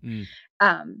book. Mm.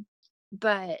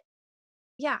 But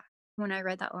yeah, when I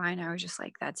read that line, I was just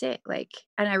like, that's it. Like,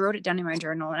 and I wrote it down in my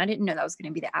journal, and I didn't know that was going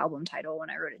to be the album title when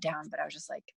I wrote it down, but I was just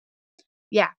like,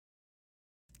 yeah.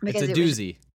 Because it's a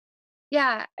doozy.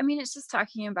 Yeah. I mean, it's just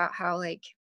talking about how like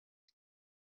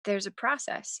there's a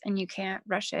process and you can't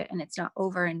rush it, and it's not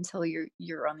over until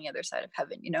you're on the other side of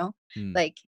heaven, you know? Mm.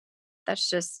 Like that's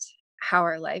just how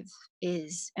our life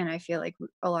is. And I feel like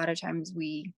a lot of times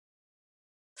we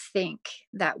think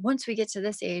that once we get to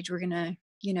this age, we're going to,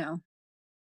 you know,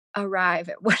 arrive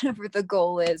at whatever the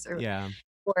goal is, Yeah.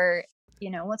 or, you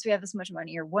know, once we have this much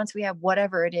money, or once we have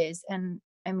whatever it is. And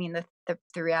I mean, the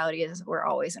reality is we're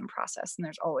always in process, and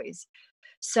there's always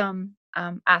some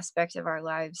aspect of our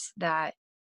lives that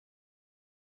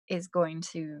is going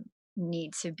to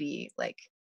need to be like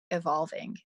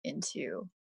evolving into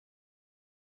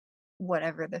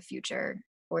whatever the future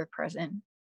or present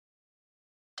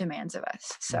demands of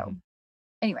us. So Mhm.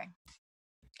 anyway,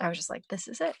 I was just like, this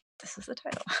is it. This is the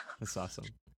title. That's awesome.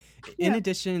 Yeah. In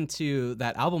addition to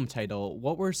that album title,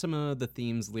 what were some of the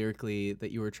themes lyrically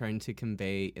that you were trying to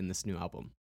convey in this new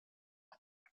album?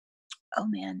 Oh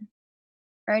man,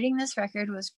 writing this record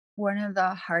was one of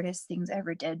the hardest things I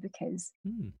ever did, because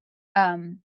Mm.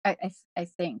 I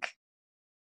think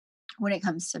when it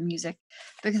comes to music,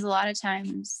 because a lot of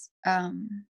times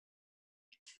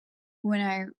when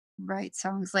I write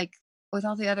songs, like with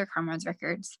all the other Comrades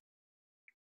records,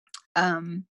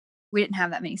 we didn't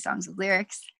have that many songs with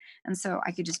lyrics, and so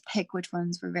I could just pick which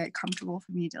ones were very comfortable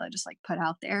for me to like, just like put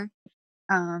out there,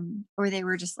 or they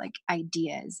were just like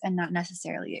ideas and not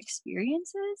necessarily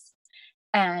experiences.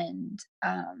 And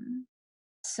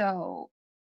so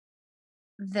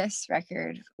this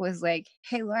record was like,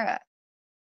 hey Laura,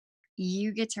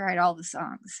 you get to write all the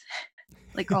songs,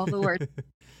 like all the words.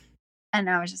 And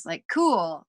I was just like,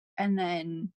 cool. And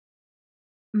then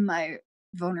my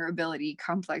vulnerability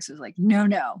complex was like,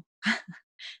 no,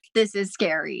 this is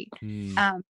scary.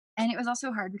 Mm. And it was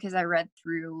also hard because I read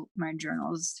through my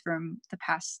journals from the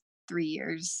past 3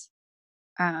 years.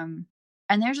 And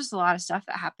there's just a lot of stuff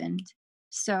that happened.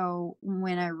 So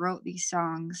when I wrote these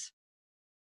songs,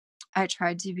 I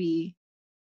tried to be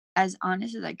as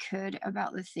honest as I could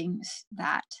about the things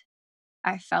that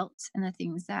I felt and the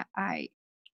things that I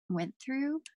went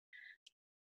through.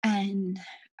 And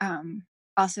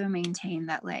also maintain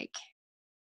that like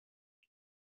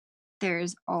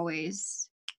there's always,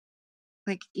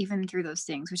 like, even through those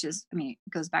things, which is, I mean,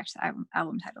 it goes back to the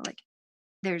album title, like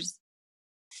there's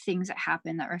things that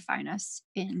happen that refine us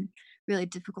in really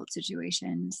difficult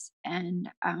situations. And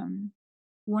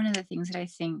one of the things that I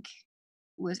think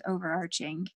was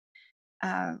overarching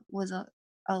was a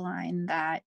line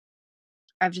that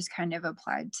I've just kind of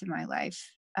applied to my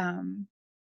life,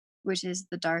 which is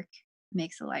the dark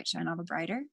makes the light shine all the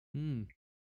brighter. Mm.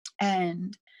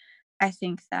 And I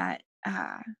think that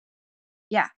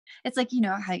yeah, it's like, you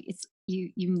know, how it's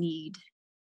you need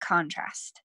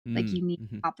contrast. Like you need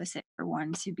Mm-hmm. opposite for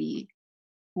one to be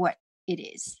what it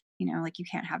is. You know, like you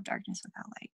can't have darkness without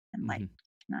light, and light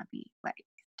cannot be light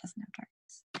if it doesn't have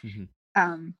darkness.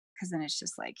 Mm-hmm. Because then it's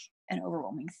just like an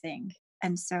overwhelming thing.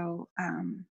 And so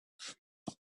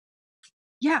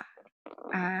yeah,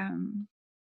 I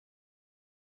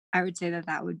would say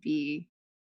that would be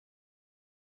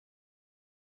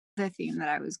the theme that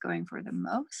I was going for the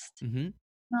most Mm-hmm.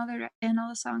 in all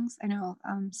the songs. I know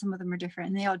some of them are different,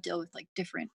 and they all deal with like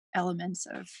different elements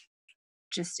of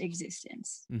just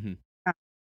existence. Mm-hmm.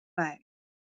 But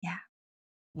yeah.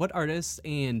 What artists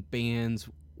and bands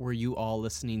were you all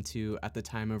listening to at the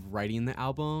time of writing the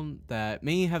album that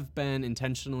may have been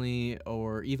intentionally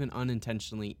or even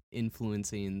unintentionally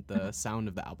influencing the sound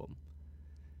of the album?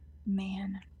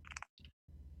 Man,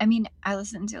 I mean, I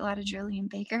listened to a lot of Julian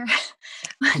Baker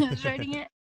when I was writing it,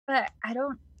 but I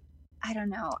don't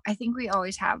know. I think we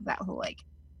always have that whole like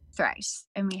thrice,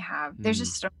 and we have there's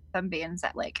just some bands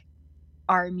that like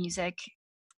our music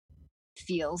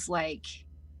feels like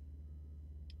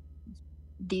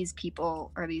these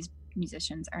people or these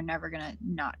musicians are never gonna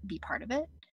not be part of it.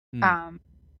 Mm.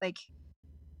 Like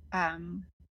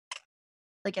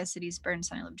like As Cities Burn,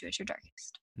 Sunny Live, Do At Your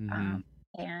Darkest. Mm-hmm.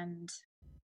 And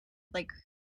like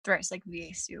thrice, like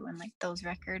VSU and like those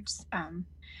records.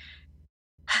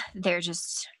 They're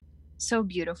just so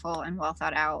beautiful and well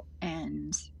thought out,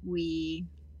 and we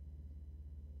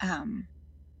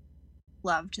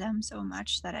loved them so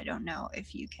much that I don't know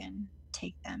if you can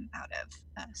take them out of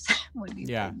us when we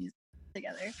play music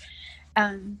together.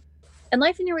 And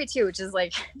Life in Your Way too, which is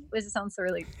like, it sounds so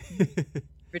really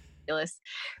ridiculous,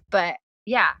 but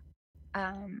yeah,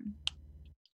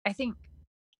 I think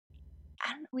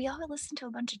we all listen to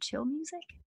a bunch of chill music.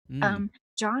 Mm.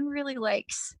 John really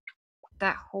likes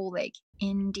that whole like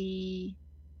indie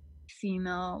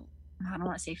female, I don't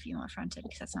want to say female fronted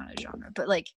because that's not a genre, but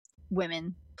like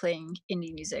women playing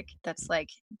indie music that's like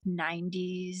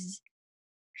 90s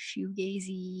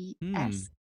shoegazy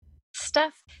esque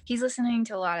stuff. He's listening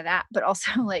to a lot of that, but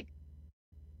also like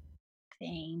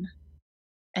Thane.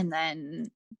 And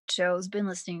then Joe's been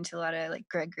listening to a lot of like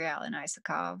Gregory Alan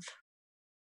Isakov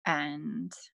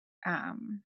and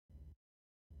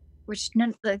which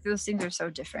none like those things are so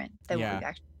different than what we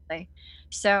actually play.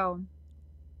 So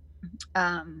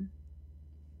and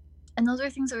those are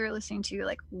things that we were listening to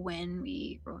like when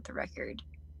we wrote the record.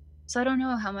 So I don't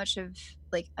know how much of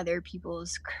like other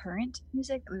people's current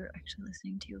music that we were actually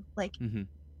listening to. Like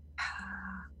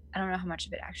I don't know how much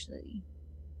of it actually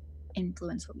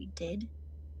influenced what we did.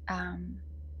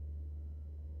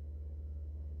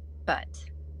 But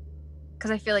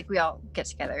because I feel like we all get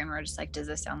together and we're just like, does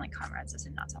this sound like Comrades? Does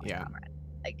it not sound like Comrades?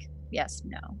 Like, yes,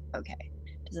 no, okay.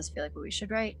 Does this feel like what we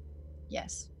should write?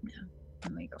 Yes, no.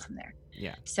 And we go from there.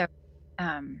 Yeah. So,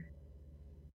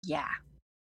 yeah.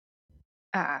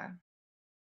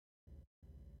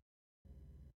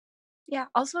 Yeah.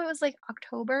 Also, it was like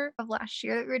October of last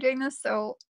year that we were doing this,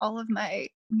 so all of my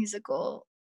musical,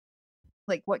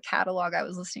 like what catalog I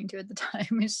was listening to at the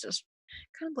time, is just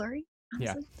kind of blurry.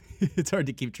 Honestly. Yeah, it's hard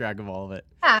to keep track of all of it.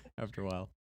 Yeah. After a while.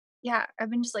 Yeah, I've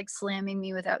been just like slamming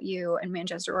Me Without You and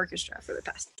Manchester Orchestra for the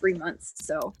past 3 months.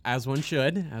 So as one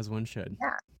should.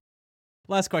 Yeah.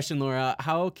 Last question, Laura.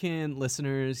 How can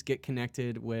listeners get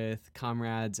connected with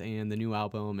Comrades and the new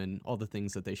album and all the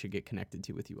things that they should get connected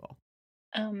to with you all?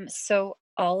 So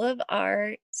all of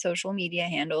our social media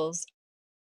handles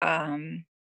are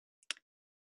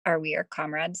We Are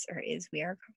Comrades, or is We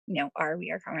Are, are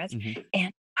We Are Comrades.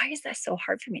 And why is that so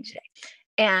hard for me today?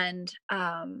 And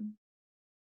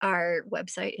our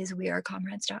website is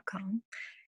wearecomrades.com.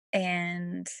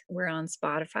 And we're on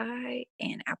Spotify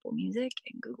and Apple Music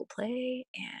and Google Play.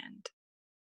 And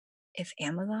if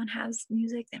Amazon has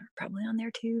music, then we're probably on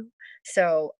there too.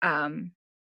 So,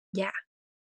 yeah,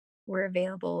 we're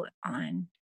available on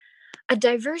a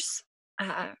diverse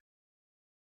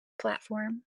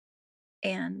platform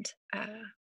and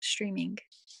streaming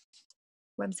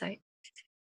website.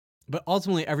 But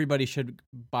ultimately, everybody should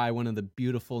buy one of the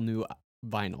beautiful new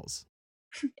vinyls.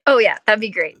 Oh, yeah, that'd be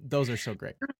great. Those are so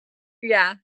great.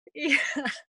 Yeah.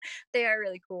 They are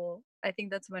really cool. I think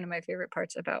that's one of my favorite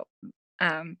parts about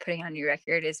putting on a new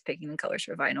record is picking the colors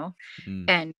for vinyl.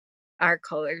 And our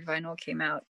colored vinyl came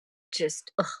out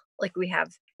just like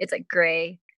it's like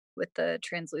gray with the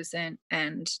translucent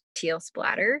and teal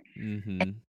splatter,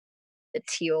 and the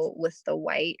teal with the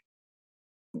white,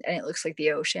 and it looks like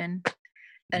the ocean.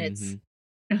 And it's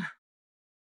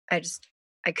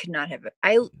I could not have it.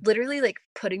 I literally, like,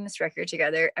 putting this record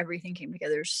together, everything came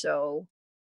together so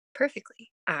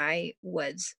perfectly. I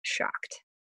was shocked.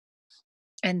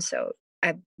 And so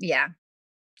it's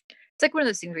like one of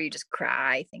those things where you just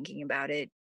cry thinking about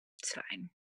it. It's fine.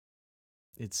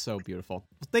 It's so beautiful.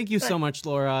 Thank you so much,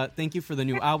 Laura. Thank you for the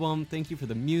new album. Thank you for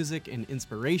the music and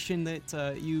inspiration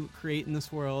that you create in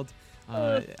this world.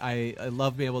 I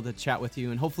love being able to chat with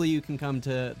you, and hopefully you can come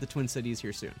to the Twin Cities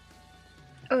here soon.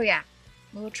 Oh, yeah.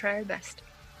 We'll try our best.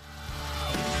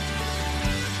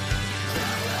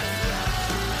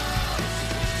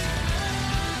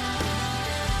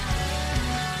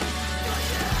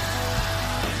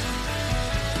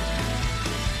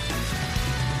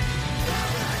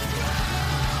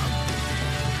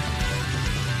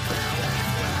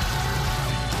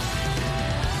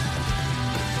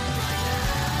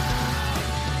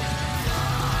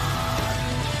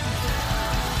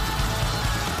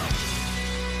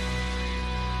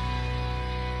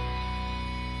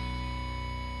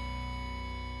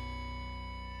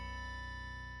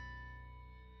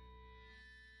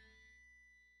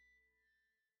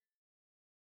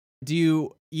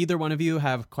 Do either one of you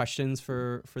have questions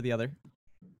for the other?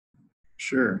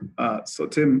 Sure. So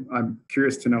Tim, I'm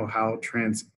curious to know how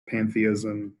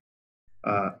transpantheism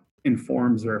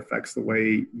informs or affects the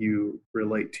way you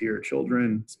relate to your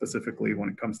children, specifically when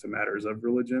it comes to matters of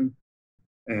religion.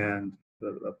 And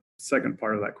the second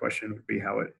part of that question would be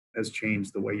how it has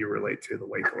changed the way you relate to the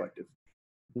Way Collective.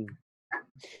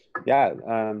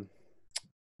 Yeah.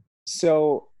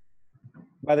 So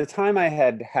by the time I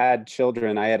had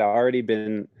children, I had already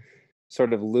been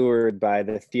sort of lured by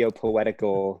the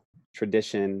theopoetical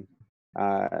tradition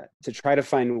to try to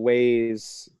find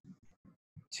ways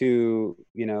to,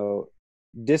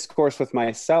 discourse with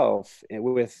myself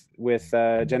with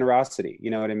generosity, you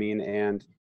know what I mean? And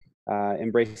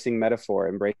embracing metaphor,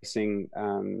 embracing,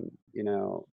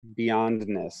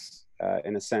 beyondness,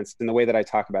 in a sense, in the way that I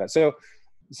talk about it. So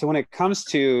when it comes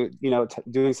to,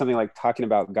 doing something like talking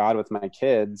about God with my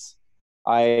kids,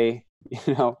 I'm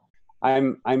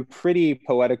pretty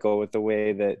poetical with the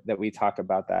way that we talk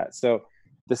about that. So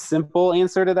the simple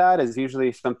answer to that is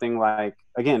usually something like,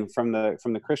 again, from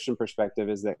the Christian perspective,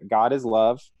 is that God is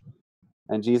love,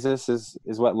 and Jesus is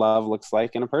what love looks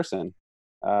like in a person.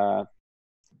 At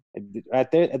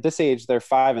this age, they're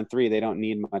 5 and 3. They don't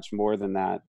need much more than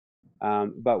that.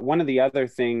 But one of the other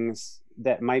things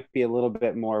that might be a little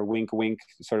bit more wink, wink,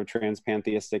 sort of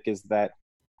transpantheistic, is that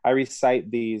I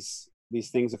recite these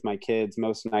things with my kids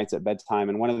most nights at bedtime.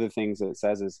 And one of the things that it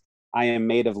says is, I am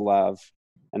made of love,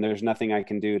 and there's nothing I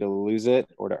can do to lose it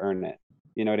or to earn it.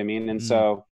 You know what I mean? And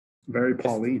so, very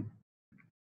Pauline.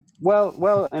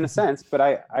 Well, in a sense, but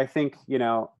I think,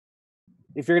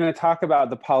 if you're going to talk about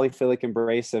the polyphilic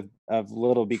embrace of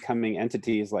little becoming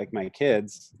entities like my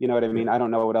kids, you know what I mean? I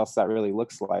don't know what else that really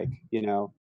looks like,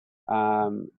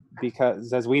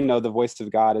 because as we know, the voice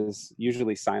of God is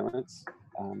usually silence.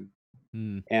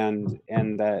 And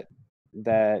that,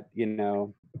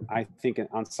 I think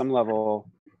on some level,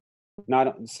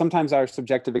 sometimes our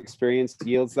subjective experience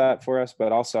yields that for us,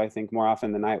 but also I think more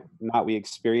often than not, we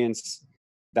experience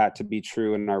that to be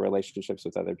true in our relationships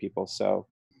with other people. So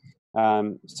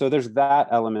there's that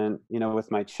element, with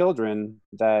my children,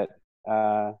 that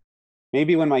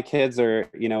maybe when my kids are,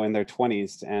 in their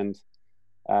 20s, and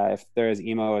if they're as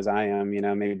emo as I am,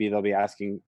 maybe they'll be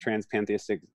asking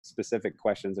transpantheistic specific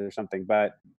questions or something.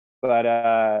 But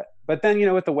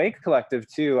then, with the Wake Collective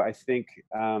too, I think,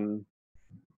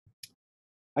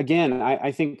 again,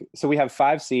 I think, so we have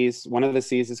 5 C's. One of the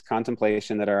C's is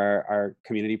contemplation, that are our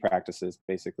community practices,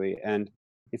 basically. And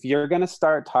if you're going to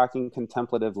start talking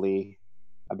contemplatively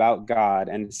about God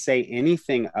and say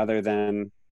anything other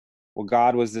than, well,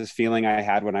 God was this feeling I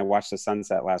had when I watched the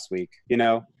sunset last week, if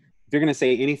you're going to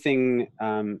say anything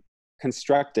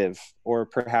constructive, or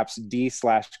perhaps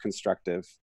D/constructive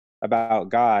about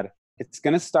God, it's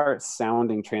going to start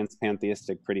sounding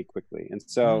transpantheistic pretty quickly. And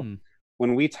so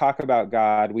when we talk about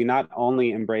God, we not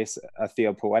only embrace a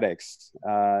theopoetics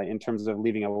in terms of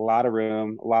leaving a lot of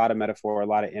room, a lot of metaphor, a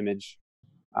lot of image,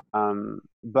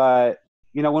 but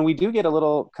when we do get a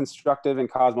little constructive and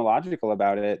cosmological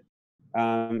about it,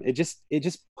 it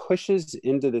just pushes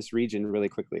into this region really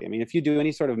quickly. I mean, if you do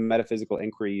any sort of metaphysical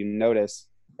inquiry, you notice,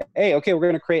 hey, okay, we're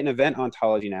going to create an event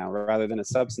ontology now rather than a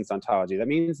substance ontology. That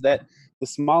means that the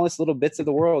smallest little bits of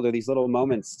the world are these little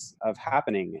moments of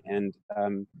happening, and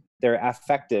they're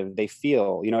affective, they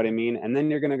feel, you know what I mean? And then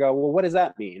you're going to go, well, what does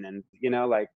that mean? And,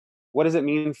 what does it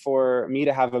mean for me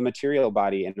to have a material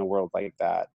body in a world like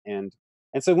that? And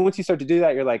so once you start to do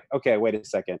that, you're like, okay, wait a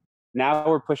second. Now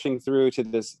we're pushing through to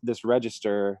this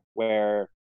register where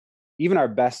even our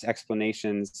best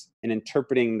explanations in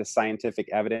interpreting the scientific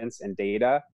evidence and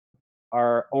data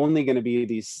are only going to be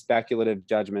these speculative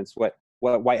judgments, what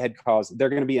Whitehead calls, they're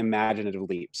going to be imaginative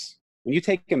leaps. When you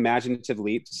take imaginative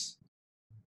leaps,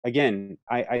 again,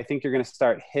 I think you're going to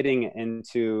start hitting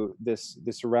into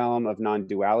this realm of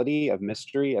non-duality, of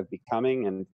mystery, of becoming.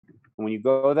 And when you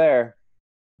go there,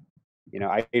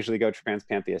 I usually go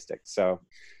transpantheistic.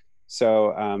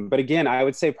 But again, I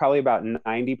would say probably about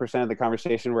 90% of the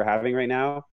conversation we're having right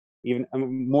now, even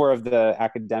more of the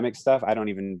academic stuff, I don't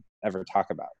even ever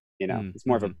talk about. It's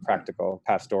more of a practical,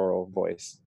 pastoral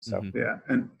voice. So yeah,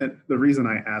 and the reason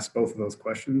I asked both of those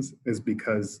questions is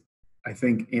because I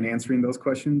think in answering those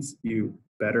questions, you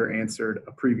better answered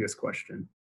a previous question.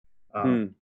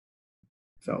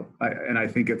 So I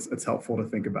think it's helpful to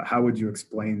think about, how would you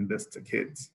explain this to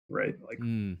kids, right? Like,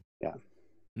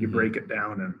 you break it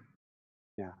down and.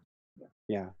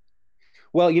 Yeah.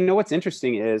 Well, what's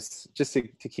interesting is, just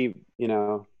to keep,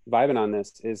 vibing on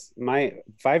this, is my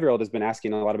 5-year-old has been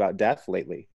asking a lot about death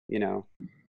lately, Yeah,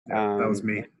 that was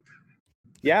me.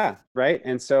 Yeah. Right.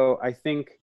 And so I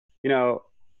think,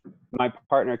 my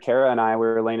partner, Kara, and I, we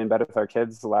were laying in bed with our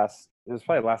kids it was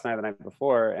probably last night or the night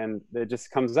before, and it just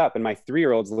comes up, and my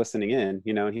 3-year-old's listening in,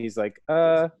 and he's like,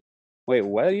 wait,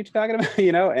 what are you talking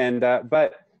about? And,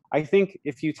 but I think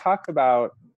if you talk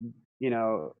about,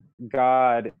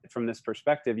 God from this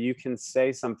perspective, you can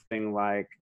say something like,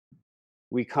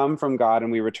 we come from God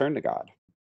and we return to God,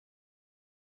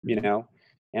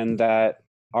 and that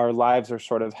our lives are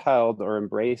sort of held or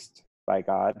embraced by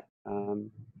God,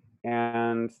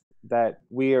 and that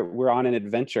we're on an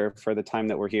adventure for the time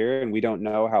that we're here, and we don't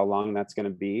know how long that's going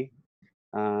to be,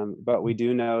 but we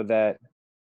do know that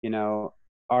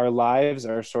our lives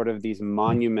are sort of these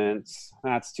monuments.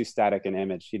 That's too static an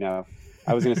image,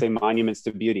 I was going to say monuments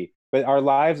to beauty. but our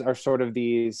lives are sort of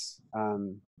these,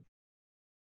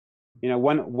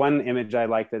 one image I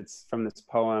like that's from this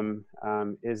poem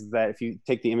is that if you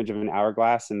take the image of an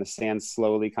hourglass and the sand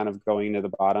slowly kind of going to the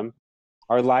bottom,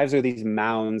 our lives are these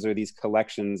mounds or these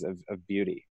collections of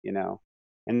beauty,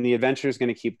 and the adventure is going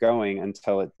to keep going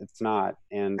until it's not.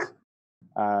 And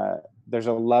there's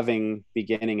a loving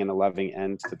beginning and a loving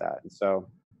end to that. And so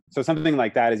something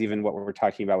like that is even what we're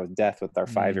talking about with death with our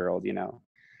 5-year-old, Yeah.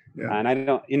 And I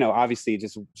don't, obviously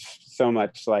just so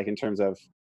much like in terms of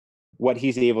what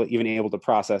he's able to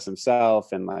process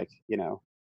himself and like,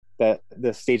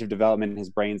 the stage of development his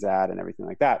brain's at and everything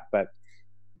like that. But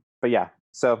yeah,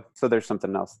 so there's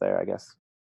something else there, I guess.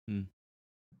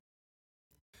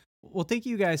 Well, thank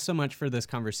you guys so much for this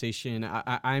conversation.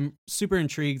 I'm super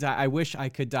intrigued. I wish I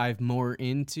could dive more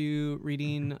into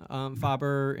reading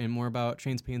Faber and more about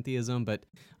transpantheism, but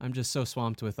I'm just so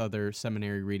swamped with other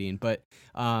seminary reading. But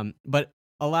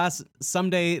alas,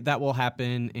 someday that will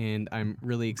happen, and I'm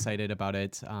really excited about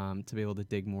it to be able to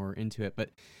dig more into it.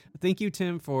 But thank you,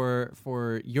 Tim,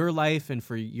 for your life and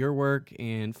for your work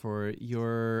and for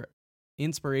your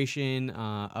inspiration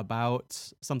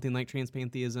about something like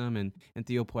transpantheism and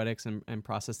theopoetics and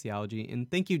process theology. And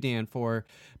thank you, Dan, for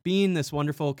being this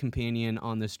wonderful companion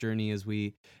on this journey as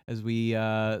we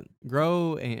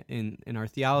grow in our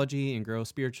theology and grow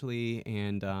spiritually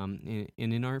and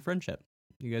in our friendship.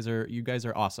 You guys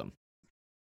are awesome.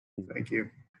 Thank you.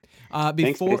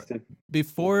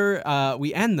 Before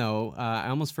we end, though, I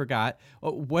almost forgot.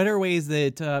 What are ways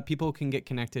that people can get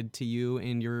connected to you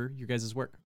and your guys'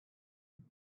 work?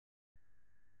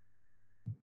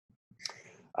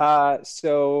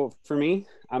 So for me,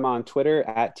 I'm on Twitter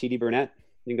at @TDBurnette.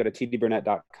 You can go to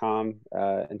tdburnette.com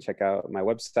and check out my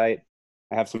website.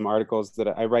 I have some articles that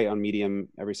I write on Medium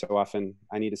every so often.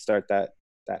 I need to start that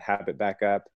habit back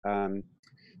up.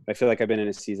 I feel like I've been in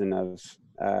a season of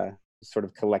sort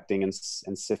of collecting and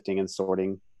sifting and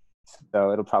sorting.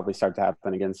 So it'll probably start to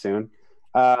happen again soon.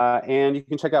 And you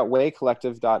can check out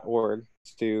waycollective.org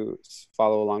to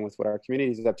follow along with what our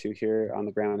community is up to here on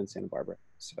the ground in Santa Barbara.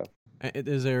 So,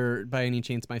 is there by any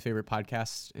chance my favorite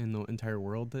podcast in the entire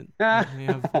world that you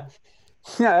have?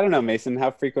 Yeah, I don't know, Mason.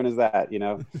 How frequent is that?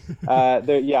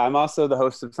 I'm also the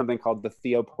host of something called the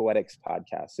Theopoetics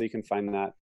podcast. So you can find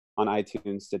that on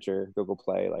iTunes, Stitcher, Google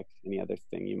Play, like any other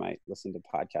thing you might listen to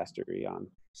podcastery on.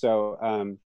 So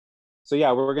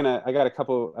yeah, I got a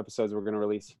couple episodes we're gonna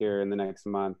release here in the next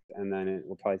month, and then it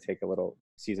will probably take a little.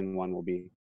 Season 1 will be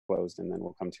closed, and then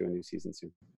we'll come to a new season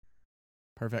soon.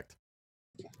 Perfect.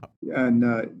 Yeah, and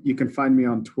you can find me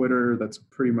on Twitter. That's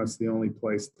pretty much the only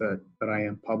place that I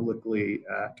am publicly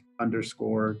at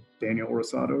 _Daniel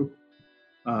Rosado.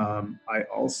 I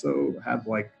also have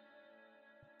like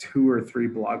 2 or 3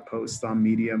 blog posts on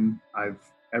Medium.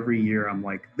 Every year I'm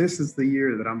like, this is the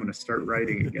year that I'm going to start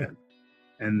writing again.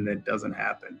 And it doesn't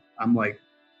happen. I'm like,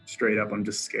 straight up, I'm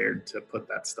just scared to put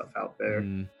that stuff out there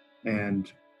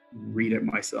and read it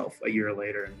myself a year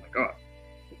later and like, oh,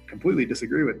 I completely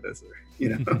disagree with this.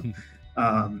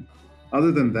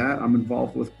 Other than that, I'm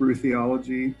involved with Brew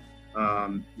Theology.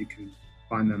 You can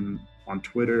find them on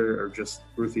Twitter or just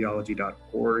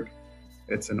brewtheology.org.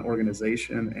 It's an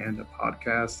organization and a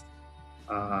podcast.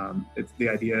 The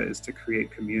idea is to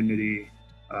create community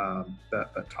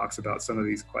that talks about some of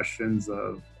these questions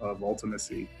of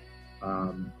ultimacy.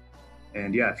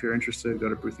 And yeah, if you're interested, go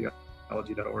to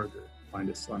brewtheology.org or find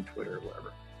us on Twitter or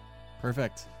wherever.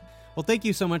 Perfect. Well, thank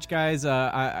you so much, guys.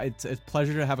 It's a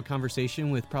pleasure to have a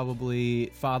conversation with probably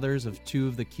fathers of 2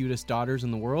 of the cutest daughters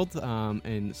in the world.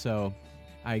 And so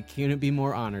I couldn't be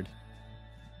more honored.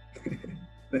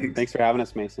 Thanks for having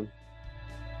us, Mason.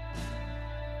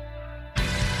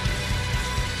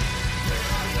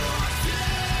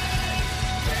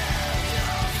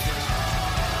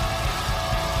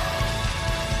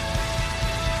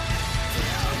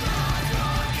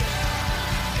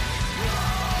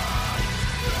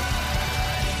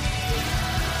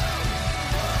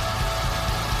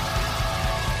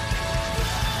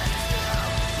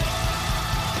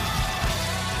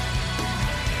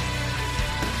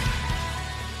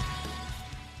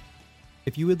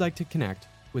 If you would like to connect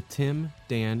with Tim,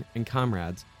 Dan, and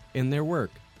comrades in their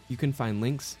work, you can find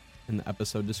links in the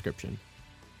episode description.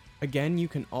 Again, you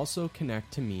can also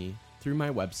connect to me through my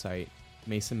website,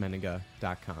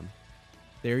 masonmenega.com.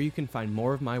 There you can find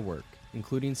more of my work,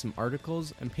 including some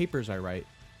articles and papers I write,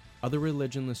 other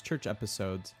Religionless Church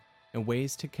episodes, and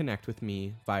ways to connect with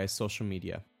me via social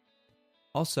media.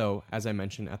 Also, as I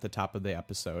mentioned at the top of the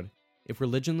episode, if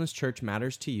Religionless Church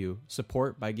matters to you,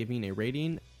 support by giving a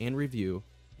rating and review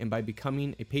and by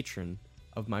becoming a patron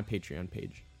of my Patreon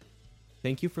page.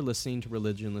 Thank you for listening to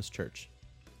Religionless Church.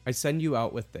 I send you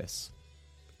out with this.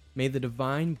 May the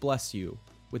divine bless you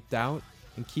with doubt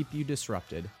and keep you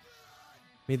disrupted.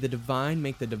 May the divine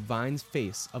make the divine's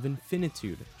face of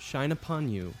infinitude shine upon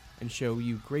you and show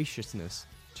you graciousness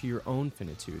to your own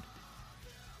finitude.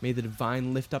 May the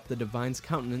divine lift up the divine's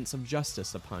countenance of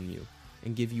justice upon you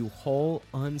and give you whole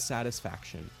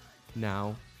unsatisfaction,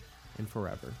 now and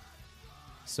forever.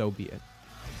 So be it.